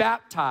all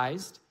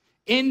baptized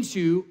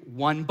into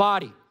one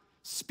body,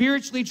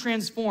 spiritually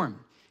transformed,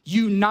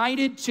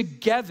 united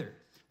together,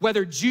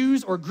 whether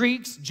Jews or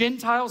Greeks,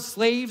 Gentiles,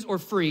 slaves or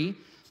free,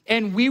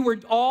 and we were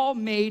all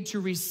made to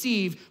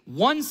receive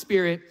one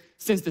Spirit,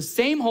 since the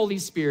same Holy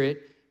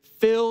Spirit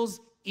fills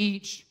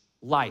each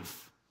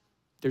life.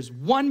 There's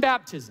one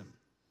baptism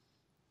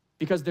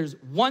because there's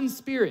one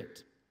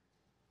Spirit.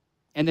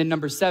 And then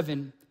number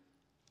 7,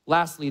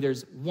 lastly,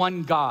 there's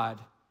one God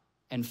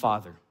and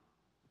Father.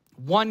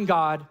 One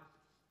God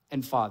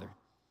and Father.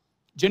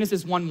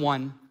 Genesis 1:1,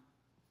 one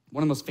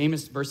of the most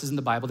famous verses in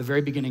the Bible, the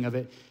very beginning of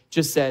it,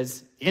 just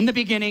says, in the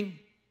beginning,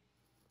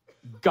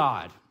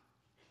 God.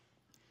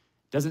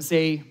 Doesn't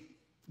say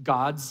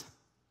gods.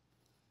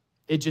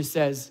 It just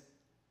says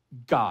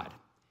God.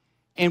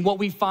 And what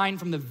we find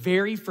from the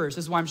very first,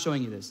 this is why I'm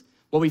showing you this,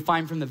 what we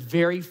find from the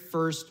very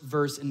first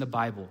verse in the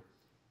Bible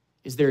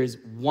is there is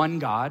one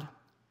God,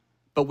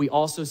 but we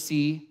also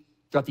see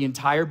throughout the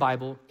entire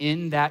Bible,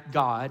 in that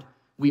God,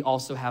 we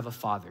also have a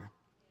Father.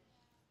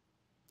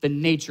 The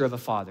nature of a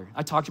father.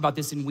 I talked about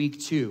this in week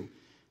 2.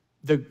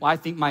 I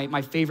think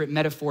my favorite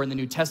metaphor in the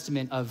New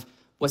Testament of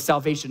what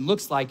salvation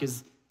looks like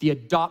is the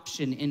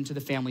adoption into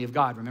the family of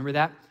God. Remember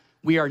that?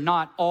 We are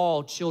not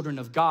all children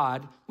of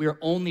God. We are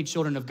only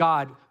children of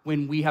God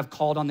when we have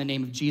called on the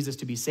name of Jesus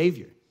to be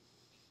Savior.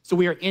 So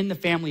we are in the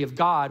family of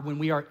God when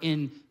we are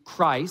in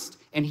Christ,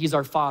 and He's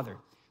our Father.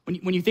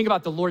 When you think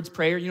about the Lord's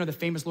Prayer, you know the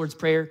famous Lord's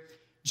Prayer,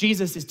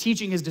 Jesus is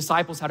teaching His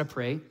disciples how to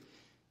pray.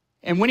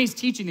 And when He's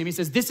teaching them, He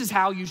says, this is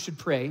how you should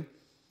pray.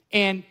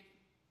 And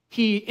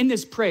He, in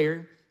this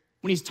prayer,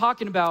 when He's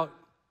talking about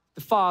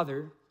the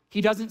Father,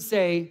 He doesn't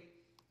say,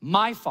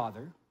 my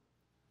Father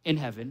in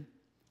heaven.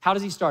 How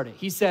does He start it?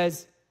 He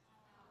says,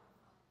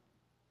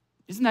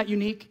 isn't that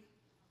unique?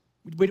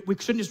 We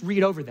shouldn't just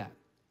read over that.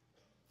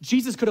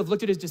 Jesus could have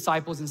looked at His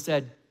disciples and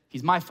said,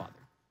 He's my Father.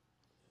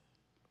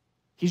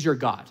 He's your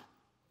God.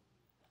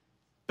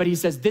 But He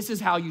says, this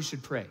is how you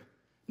should pray.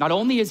 Not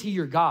only is He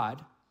your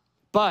God,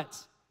 but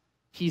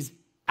He's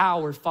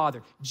our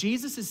Father.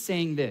 Jesus is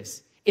saying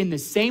this in the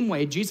same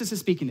way, Jesus is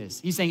speaking this.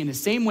 He's saying in the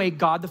same way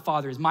God the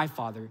Father is my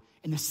Father,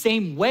 in the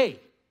same way,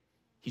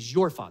 He's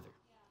your Father.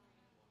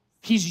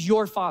 He's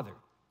your Father.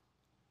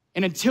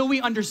 And until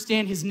we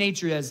understand His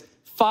nature as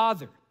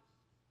Father,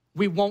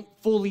 we won't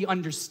fully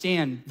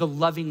understand the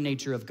loving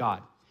nature of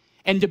God.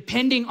 And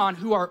depending on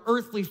who our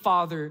earthly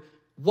father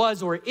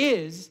was or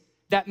is,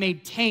 that may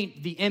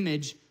taint the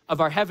image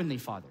of our heavenly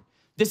Father.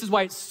 This is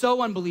why it's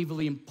so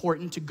unbelievably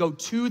important to go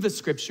to the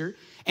scripture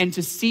and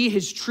to see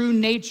his true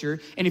nature.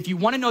 And if you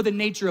want to know the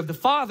nature of the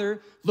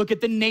Father, look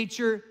at the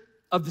nature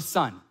of the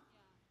Son.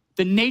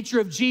 The nature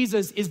of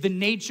Jesus is the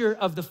nature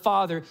of the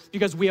Father,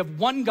 because we have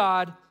one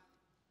God,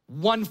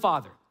 one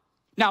Father.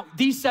 Now,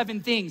 these 7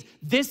 things,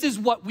 this is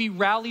what we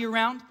rally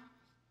around.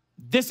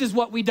 This is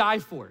what we die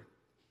for.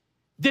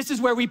 This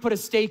is where we put a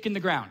stake in the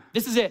ground.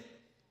 This is it.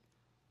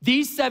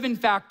 These 7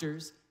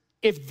 factors,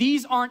 if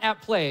these aren't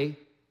at play,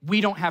 we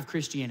don't have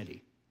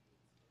Christianity.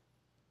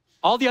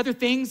 All the other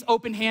things,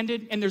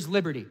 open-handed, and there's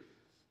liberty.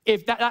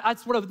 If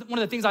that's one of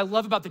the things I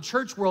love about the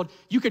church world.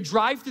 You could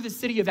drive through the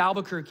city of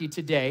Albuquerque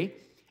today,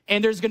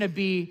 and there's gonna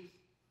be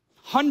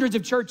hundreds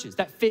of churches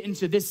that fit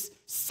into this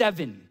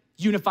 7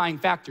 unifying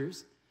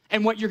factors.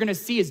 And what you're gonna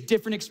see is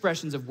different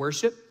expressions of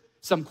worship,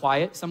 some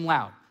quiet, some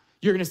loud.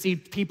 You're gonna see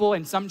people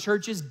in some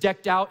churches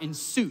decked out in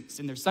suits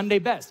in their Sunday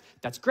best.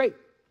 That's great.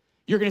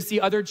 You're gonna see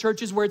other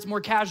churches where it's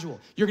more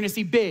casual. You're gonna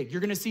see big, you're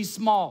gonna see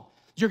small.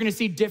 You're gonna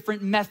see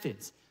different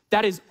methods.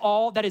 That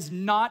is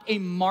not a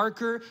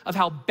marker of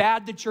how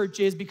bad the church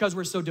is because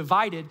we're so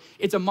divided.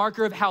 It's a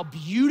marker of how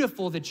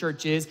beautiful the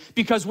church is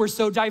because we're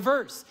so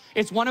diverse.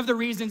 It's one of the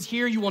reasons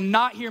here you will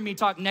not hear me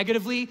talk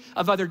negatively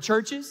of other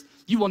churches.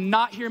 You will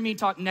not hear me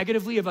talk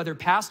negatively of other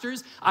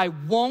pastors. I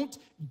won't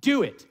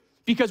do it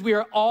because we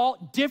are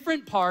all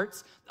different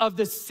parts of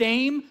the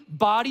same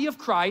body of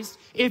Christ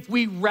if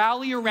we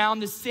rally around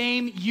the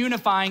same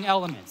unifying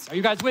elements. Are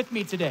you guys with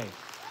me today?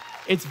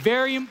 It's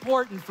very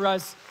important for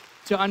us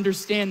to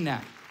understand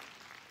that.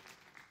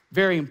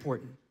 Very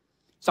important.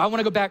 So I want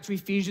to go back to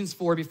Ephesians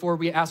 4 before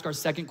we ask our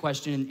second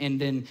question, and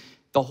then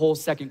the whole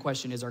second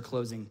question is our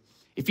closing.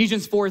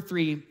 Ephesians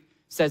 4:3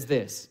 says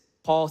this.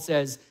 Paul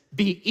says,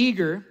 "Be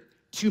eager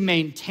to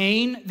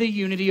maintain the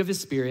unity of the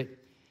Spirit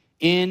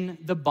in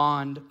the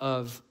bond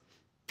of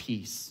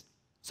peace."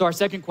 So our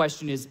second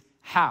question is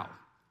how?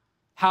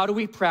 How do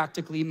we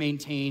practically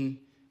maintain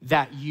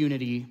that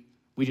unity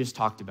we just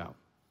talked about?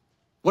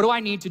 What do I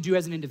need to do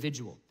as an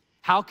individual?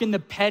 How can the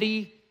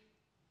petty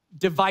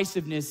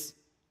divisiveness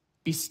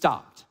be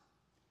stopped?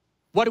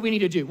 What do we need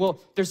to do? Well,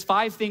 there's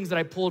 5 things that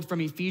I pulled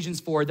from Ephesians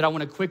 4 that I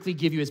want to quickly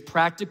give you as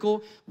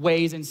practical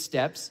ways and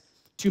steps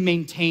to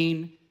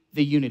maintain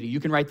the unity.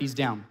 You can write these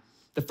down.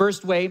 The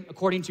first way,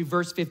 according to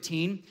verse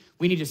 15,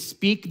 we need to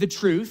speak the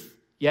truth,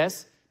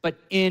 yes, but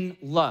in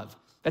love.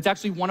 That's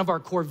actually one of our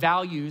core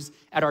values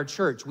at our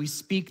church. We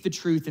speak the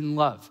truth in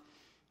love.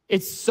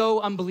 It's so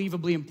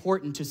unbelievably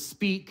important to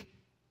speak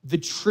the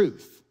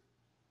truth,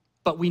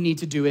 but we need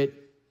to do it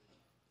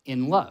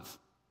in love.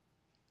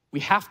 We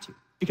have to,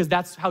 because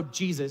that's how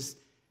Jesus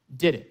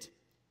did it.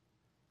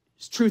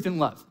 It's truth and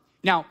love.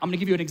 Now, I'm gonna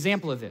give you an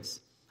example of this.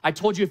 I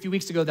told you a few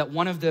weeks ago that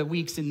one of the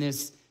weeks in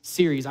this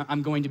series,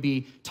 I'm going to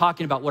be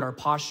talking about what our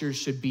postures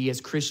should be as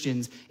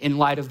Christians in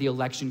light of the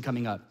election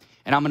coming up.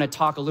 And I'm gonna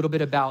talk a little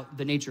bit about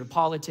the nature of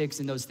politics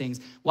and those things.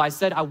 Well, I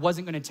said I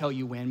wasn't gonna tell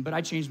you when, but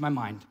I changed my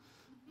mind.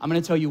 I'm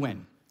gonna tell you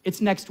when.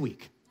 It's next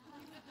week.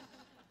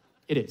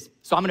 It is.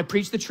 So I'm gonna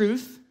preach the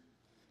truth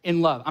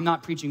in love. I'm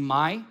not preaching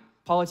my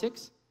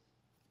politics.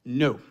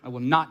 No, I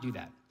will not do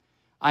that.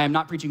 I am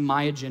not preaching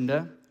my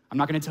agenda. I'm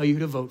not gonna tell you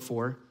who to vote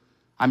for.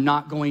 I'm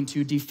not going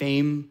to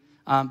defame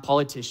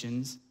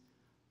politicians,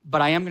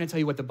 but I am gonna tell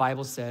you what the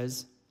Bible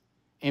says,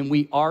 and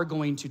we are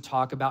going to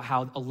talk about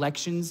how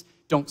elections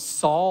don't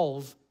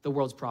solve the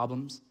world's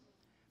problems,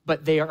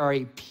 but they are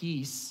a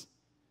piece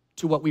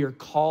to what we are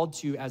called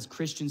to as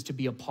Christians to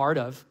be a part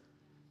of,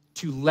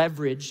 to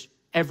leverage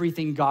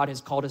everything God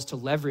has called us to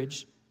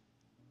leverage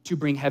to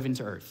bring heaven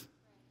to earth.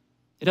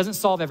 It doesn't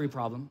solve every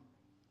problem,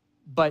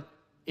 but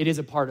it is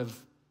a part of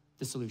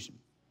the solution.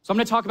 So I'm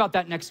gonna talk about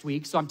that next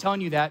week. So I'm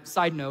telling you that,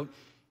 side note,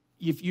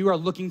 if you are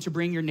looking to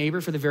bring your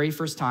neighbor for the very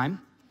first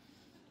time,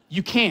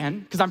 you can,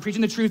 because I'm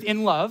preaching the truth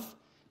in love,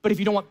 but if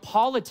you don't want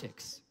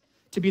politics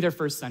to be their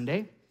first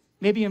Sunday,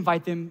 maybe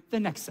invite them the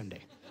next Sunday.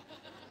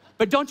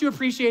 But don't you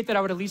appreciate that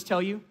I would at least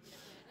tell you?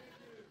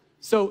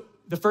 So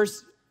the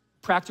first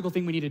practical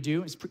thing we need to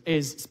do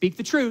is speak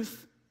the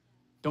truth.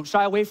 Don't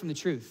shy away from the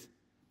truth,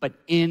 but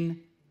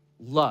in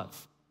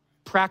love.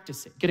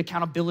 Practice it. Get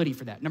accountability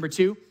for that. Number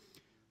 2,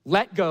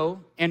 let go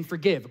and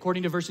forgive.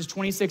 According to verses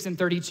 26 and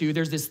 32,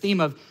 there's this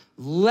theme of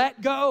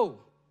let go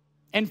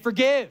and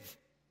forgive.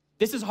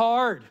 This is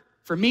hard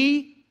for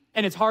me,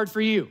 and it's hard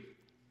for you.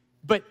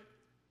 But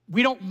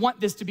we don't want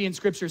this to be in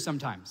Scripture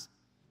sometimes.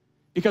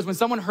 Because when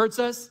someone hurts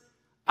us,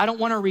 I don't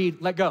want to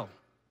read, let go,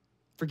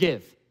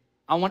 forgive.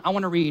 I want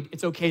to read,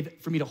 it's okay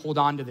for me to hold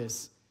on to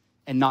this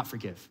and not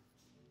forgive.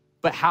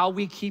 But how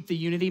we keep the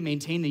unity,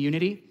 maintain the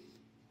unity,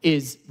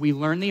 is we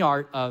learn the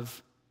art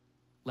of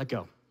let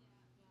go.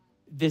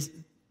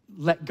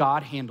 Let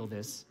God handle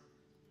this,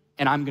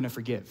 and I'm gonna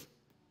forgive.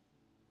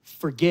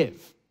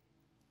 Forgive.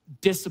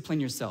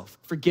 Discipline yourself.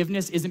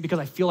 Forgiveness isn't because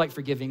I feel like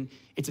forgiving,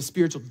 it's a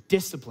spiritual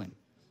discipline.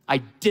 I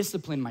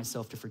discipline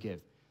myself to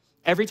forgive.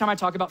 Every time I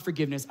talk about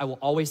forgiveness, I will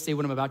always say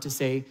what I'm about to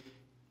say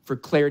for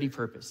clarity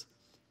purpose.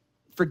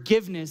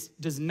 Forgiveness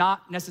does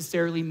not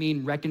necessarily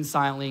mean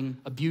reconciling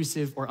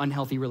abusive or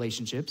unhealthy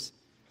relationships.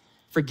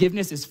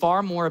 Forgiveness is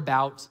far more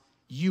about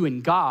you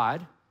and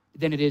God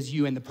than it is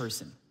you and the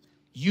person.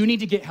 You need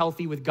to get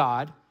healthy with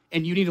God,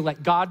 and you need to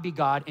let God be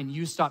God, and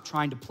you stop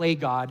trying to play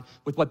God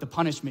with what the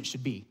punishment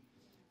should be.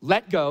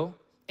 Let go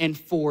and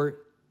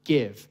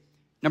forgive.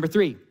 Number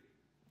 3,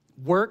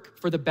 work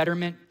for the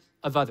betterment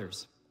of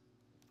others.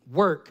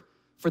 Work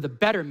for the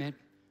betterment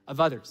of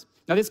others.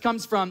 Now, this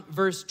comes from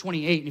verse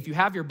 28, and if you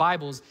have your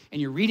Bibles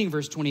and you're reading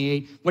verse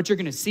 28, what you're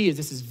gonna see is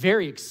this is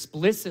very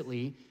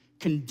explicitly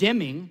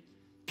condemning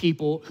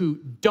people who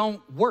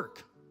don't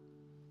work,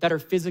 that are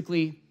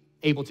physically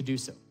able to do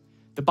so.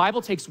 The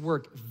Bible takes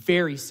work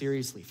very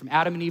seriously. From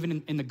Adam and Eve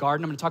in the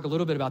garden, I'm gonna talk a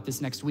little bit about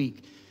this next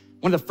week.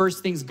 One of the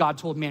first things God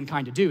told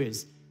mankind to do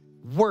is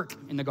work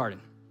in the garden.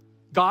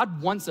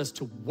 God wants us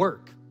to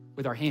work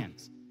with our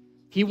hands.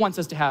 He wants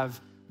us to have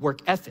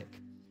work ethic,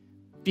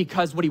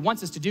 because what he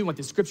wants us to do, what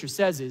the scripture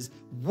says is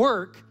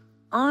work,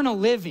 earn a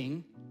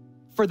living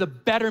for the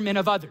betterment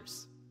of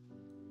others.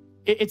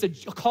 It's a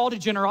call to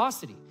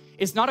generosity.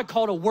 It's not a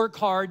call to work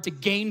hard to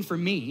gain for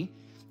me.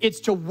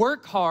 It's to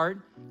work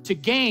hard to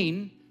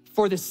gain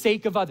for the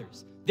sake of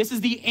others. This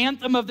is the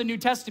anthem of the New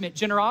Testament,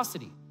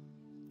 generosity.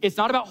 It's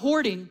not about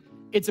hoarding,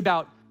 it's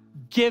about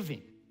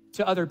giving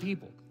to other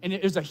people. And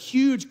there's a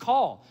huge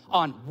call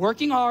on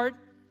working hard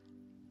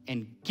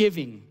and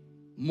giving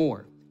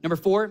more. Number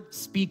 4,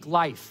 speak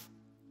life.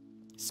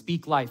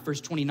 Speak life,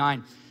 verse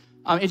 29.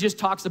 It just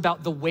talks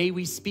about the way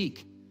we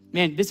speak.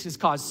 Man, this has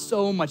caused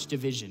so much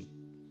division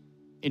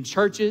in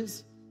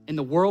churches, in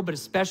the world, but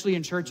especially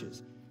in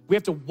churches. We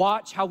have to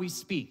watch how we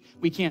speak.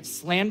 We can't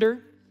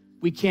slander.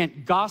 We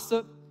can't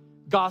gossip.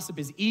 Gossip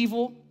is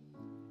evil.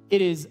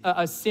 It is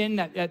a sin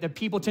that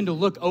people tend to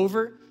look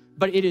over,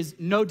 but it is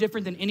no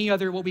different than any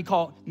other what we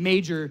call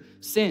major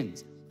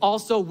sins.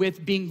 Also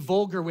with being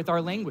vulgar with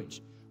our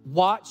language.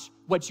 Watch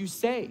what you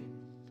say.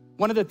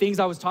 One of the things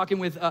I was talking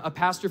with a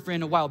pastor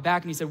friend a while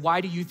back, and he said,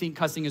 "Why do you think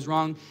cussing is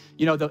wrong?"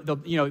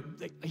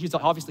 He's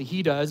obviously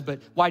he does,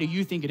 but why do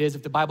you think it is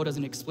if the Bible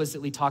doesn't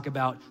explicitly talk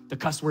about the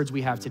cuss words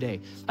we have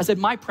today? I said,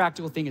 my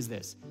practical thing is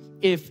this: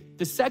 if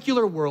the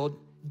secular world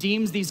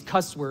deems these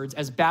cuss words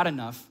as bad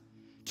enough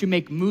to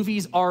make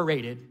movies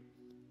R-rated,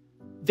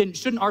 then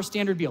shouldn't our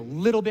standard be a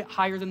little bit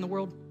higher than the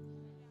world?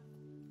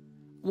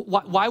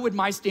 Why would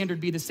my standard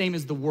be the same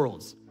as the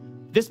world's?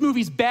 This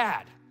movie's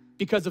bad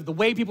because of the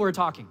way people are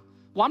talking.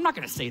 Well, I'm not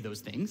gonna say those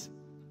things.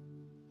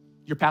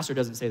 Your pastor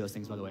doesn't say those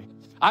things, by the way.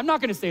 I'm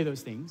not gonna say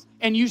those things,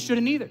 and you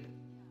shouldn't either.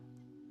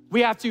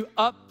 We have to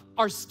up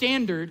our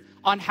standard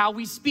on how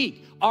we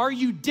speak. Are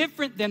you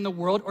different than the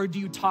world, or do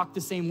you talk the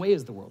same way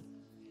as the world?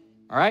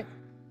 All right?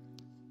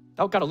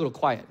 That got a little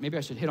quiet. Maybe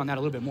I should hit on that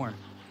a little bit more.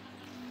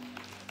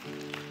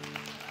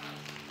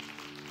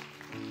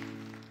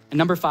 And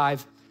number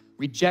 5,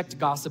 reject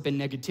gossip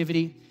and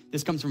negativity.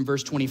 This comes from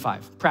verse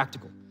 25,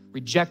 practical.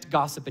 Reject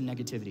gossip and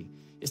negativity.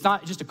 It's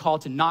not just a call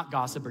to not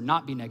gossip or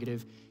not be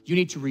negative. You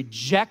need to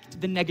reject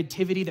the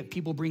negativity that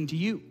people bring to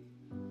you.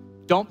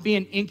 Don't be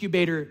an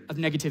incubator of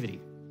negativity.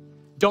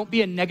 Don't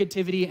be a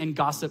negativity and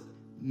gossip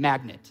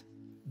magnet.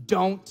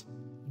 Don't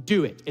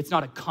do it. It's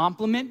not a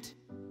compliment.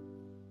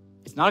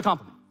 It's not a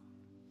compliment.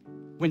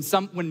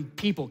 When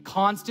people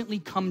constantly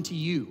come to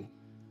you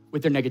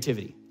with their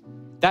negativity,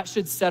 that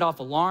should set off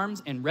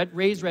alarms and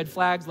raise red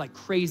flags like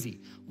crazy.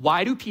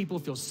 Why do people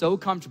feel so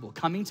comfortable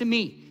coming to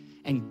me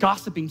and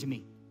gossiping to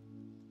me?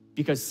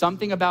 Because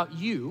something about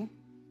you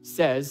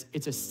says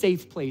it's a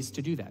safe place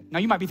to do that. Now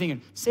you might be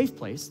thinking, safe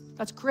place?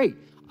 That's great.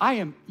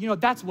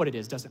 That's what it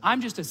is, Dustin.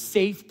 I'm just a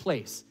safe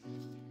place.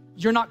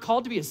 You're not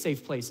called to be a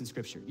safe place in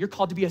Scripture. You're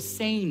called to be a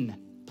sane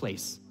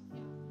place.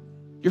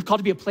 You're called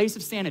to be a place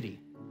of sanity.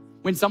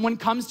 When someone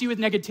comes to you with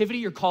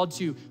negativity, you're called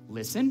to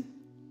listen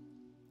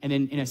and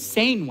in a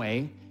sane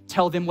way,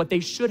 tell them what they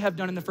should have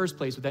done in the first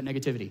place with that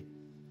negativity.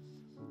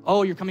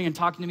 Oh, you're coming and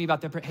talking to me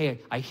about that. Hey,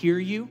 I hear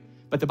you,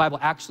 but the Bible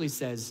actually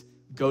says,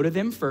 go to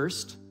them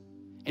first,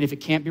 and if it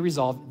can't be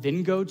resolved,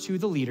 then go to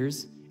the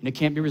leaders, and it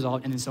can't be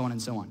resolved, and then so on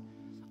and so on.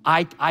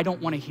 I don't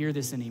want to hear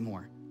this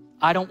anymore.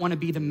 I don't want to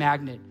be the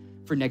magnet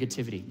for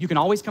negativity. You can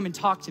always come and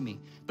talk to me,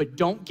 but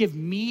don't give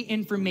me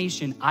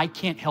information I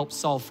can't help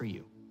solve for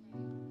you.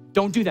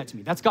 Don't do that to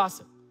me. That's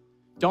gossip.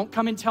 Don't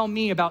come and tell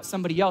me about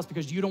somebody else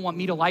because you don't want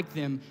me to like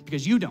them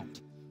because you don't.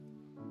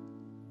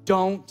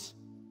 Don't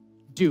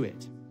do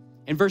it.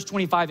 And verse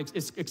 25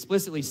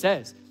 explicitly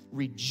says,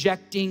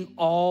 rejecting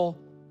all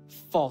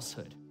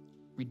falsehood.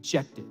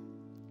 Reject it.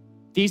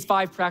 These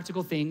 5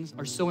 practical things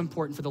are so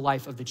important for the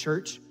life of the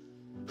church,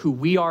 who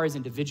we are as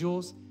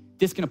individuals.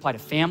 This can apply to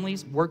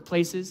families,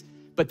 workplaces,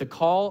 but the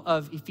call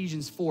of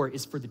Ephesians 4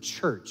 is for the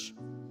church.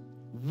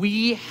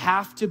 We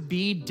have to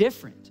be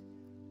different.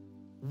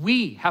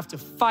 We have to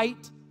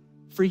fight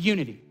for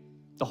unity.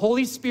 The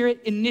Holy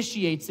Spirit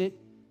initiates it.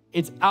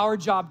 It's our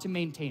job to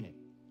maintain it.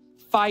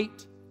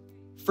 Fight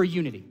for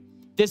unity.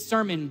 This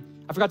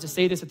sermon, I forgot to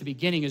say this at the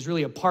beginning, is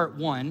really a part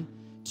 1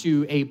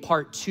 to a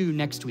part 2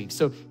 next week.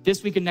 So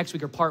this week and next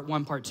week are part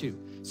 1, part 2.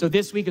 So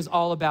this week is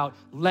all about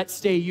let's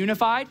stay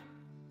unified.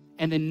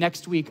 And then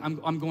next week,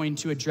 I'm going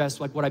to address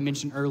like what I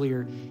mentioned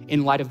earlier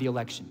in light of the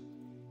election.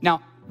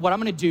 Now, what I'm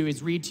gonna do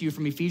is read to you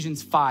from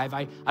Ephesians 5.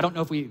 I don't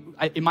know if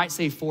it might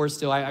say 4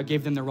 still. I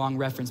gave them the wrong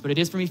reference, but it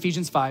is from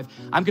Ephesians 5.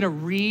 I'm gonna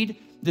read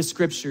the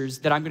scriptures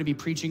that I'm gonna be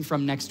preaching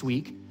from next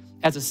week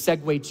as a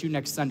segue to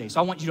next Sunday.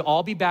 So I want you to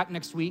all be back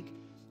next week.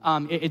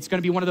 It's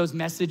gonna be one of those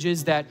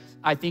messages that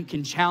I think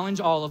can challenge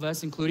all of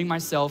us, including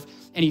myself.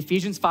 And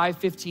Ephesians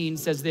 5:15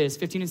 says this,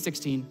 15 and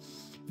 16,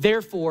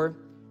 therefore,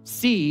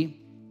 see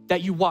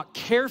that you walk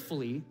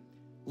carefully,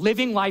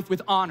 living life with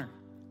honor,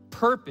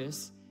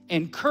 purpose,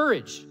 and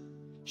courage,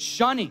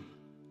 shunning,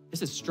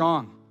 this is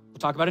strong, we'll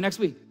talk about it next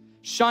week,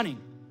 shunning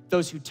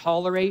those who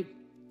tolerate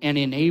and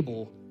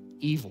enable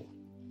evil,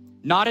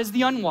 not as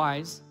the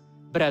unwise,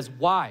 but as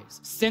wise,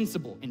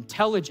 sensible,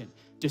 intelligent,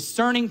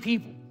 discerning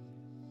people,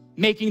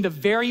 making the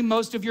very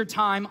most of your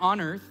time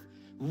on earth,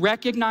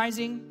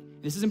 recognizing,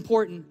 this is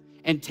important,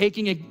 and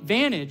taking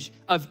advantage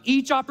of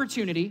each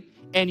opportunity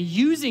and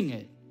using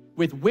it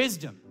with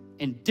wisdom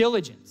and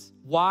diligence.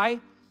 Why?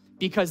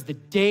 Because the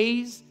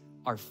days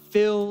are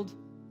filled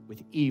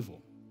with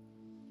evil.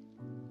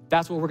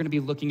 That's what we're gonna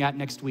be looking at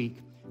next week.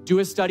 Do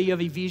a study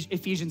of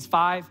Ephesians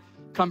 5.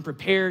 Come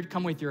prepared,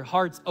 come with your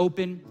hearts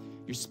open,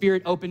 your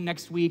spirit open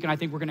next week, and I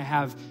think we're gonna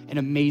have an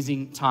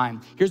amazing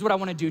time. Here's what I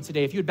wanna do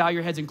today. If you would bow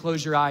your heads and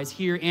close your eyes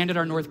here and at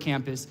our North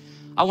Campus,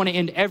 I wanna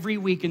end every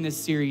week in this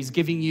series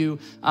giving you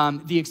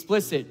the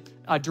explicit,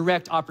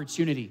 direct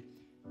opportunity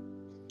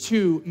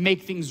to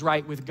make things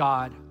right with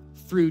God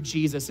through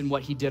Jesus and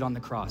what he did on the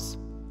cross.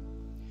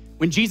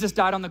 When Jesus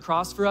died on the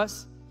cross for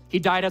us, he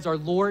died as our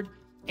Lord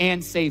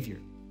and Savior.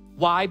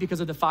 Why?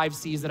 Because of the 5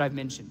 C's that I've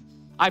mentioned.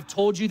 I've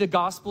told you the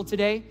gospel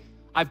today.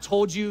 I've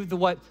told you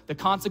what the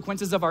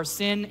consequences of our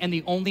sin, and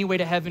the only way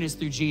to heaven is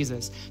through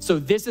Jesus. So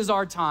this is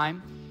our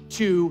time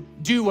to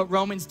do what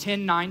Romans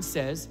 10:9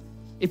 says.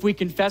 If we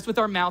confess with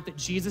our mouth that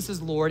Jesus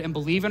is Lord and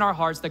believe in our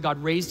hearts that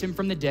God raised him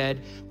from the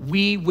dead,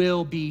 we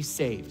will be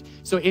saved.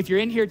 So if you're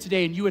in here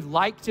today and you would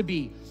like to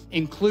be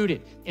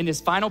included in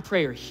this final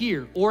prayer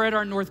here or at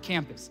our North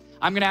Campus,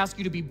 I'm gonna ask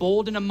you to be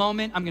bold in a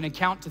moment. I'm gonna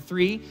count to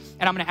 3,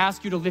 and I'm gonna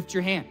ask you to lift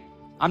your hand.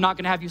 I'm not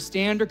gonna have you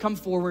stand or come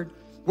forward.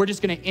 We're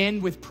just gonna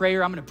end with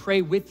prayer. I'm gonna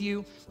pray with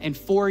you and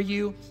for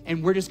you,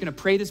 and we're just gonna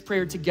pray this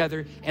prayer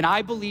together. And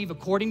I believe,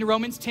 according to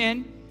Romans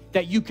 10,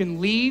 that you can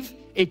leave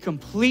a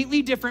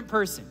completely different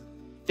person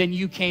than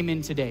you came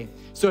in today.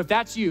 So if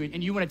that's you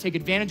and you wanna take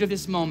advantage of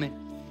this moment,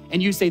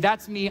 and you say,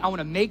 that's me, I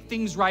wanna make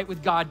things right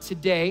with God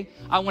today.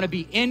 I wanna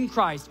be in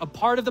Christ, a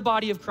part of the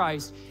body of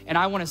Christ, and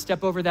I wanna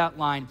step over that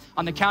line.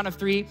 On the count of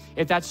 3,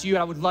 if that's you,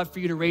 I would love for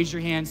you to raise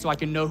your hand so I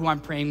can know who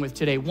I'm praying with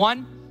today.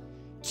 1,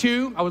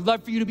 2, I would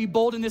love for you to be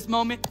bold in this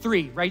moment.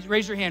 3,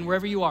 raise your hand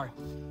wherever you are.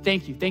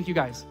 Thank you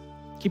guys.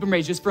 Keep them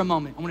raised just for a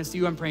moment. I wanna see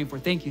who I'm praying for.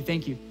 Thank you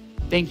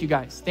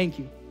guys, thank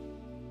you.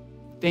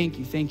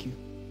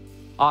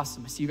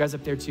 Awesome, I see you guys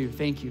up there too,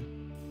 thank you.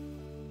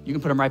 You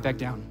can put them right back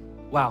down.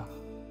 Wow.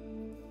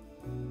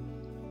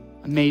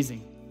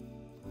 Amazing.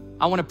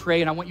 I wanna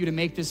pray, and I want you to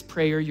make this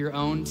prayer your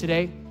own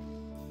today.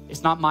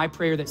 It's not my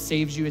prayer that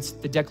saves you, it's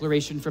the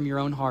declaration from your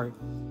own heart.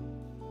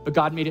 But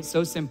God made it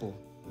so simple,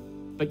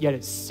 but yet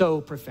it's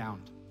so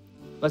profound.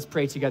 Let's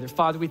pray together.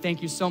 Father, we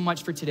thank you so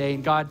much for today.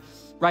 And God,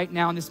 right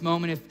now in this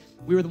moment, if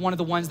we were one of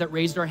the ones that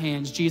raised our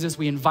hands, Jesus,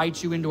 we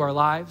invite you into our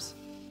lives.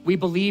 We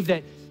believe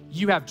that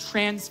you have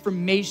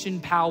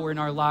transformation power in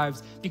our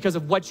lives because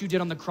of what you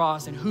did on the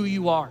cross and who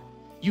you are.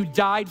 You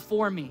died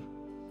for me.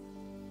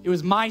 It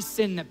was my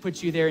sin that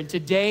put you there. And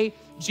today,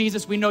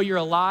 Jesus, we know you're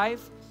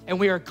alive, and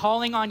we are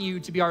calling on you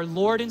to be our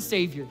Lord and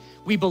Savior.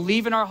 We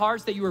believe in our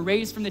hearts that you were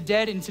raised from the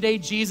dead. And today,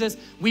 Jesus,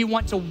 we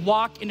want to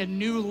walk in a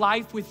new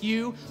life with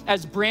you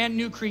as brand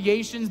new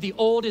creations. The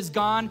old is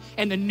gone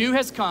and the new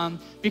has come,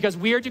 because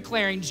we are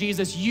declaring,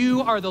 Jesus,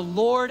 you are the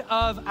Lord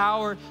of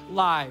our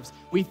lives.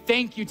 We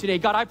thank you today.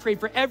 God, I pray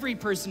for every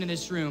person in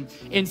this room.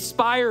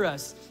 Inspire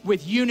us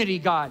with unity,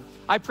 God.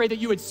 I pray that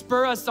you would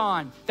spur us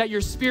on, that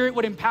your spirit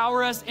would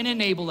empower us and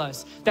enable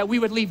us, that we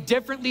would leave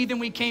differently than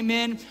we came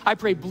in. I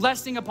pray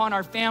blessing upon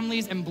our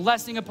families and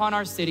blessing upon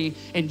our city.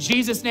 In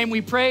Jesus' name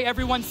we pray.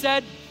 Everyone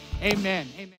said, amen. Amen.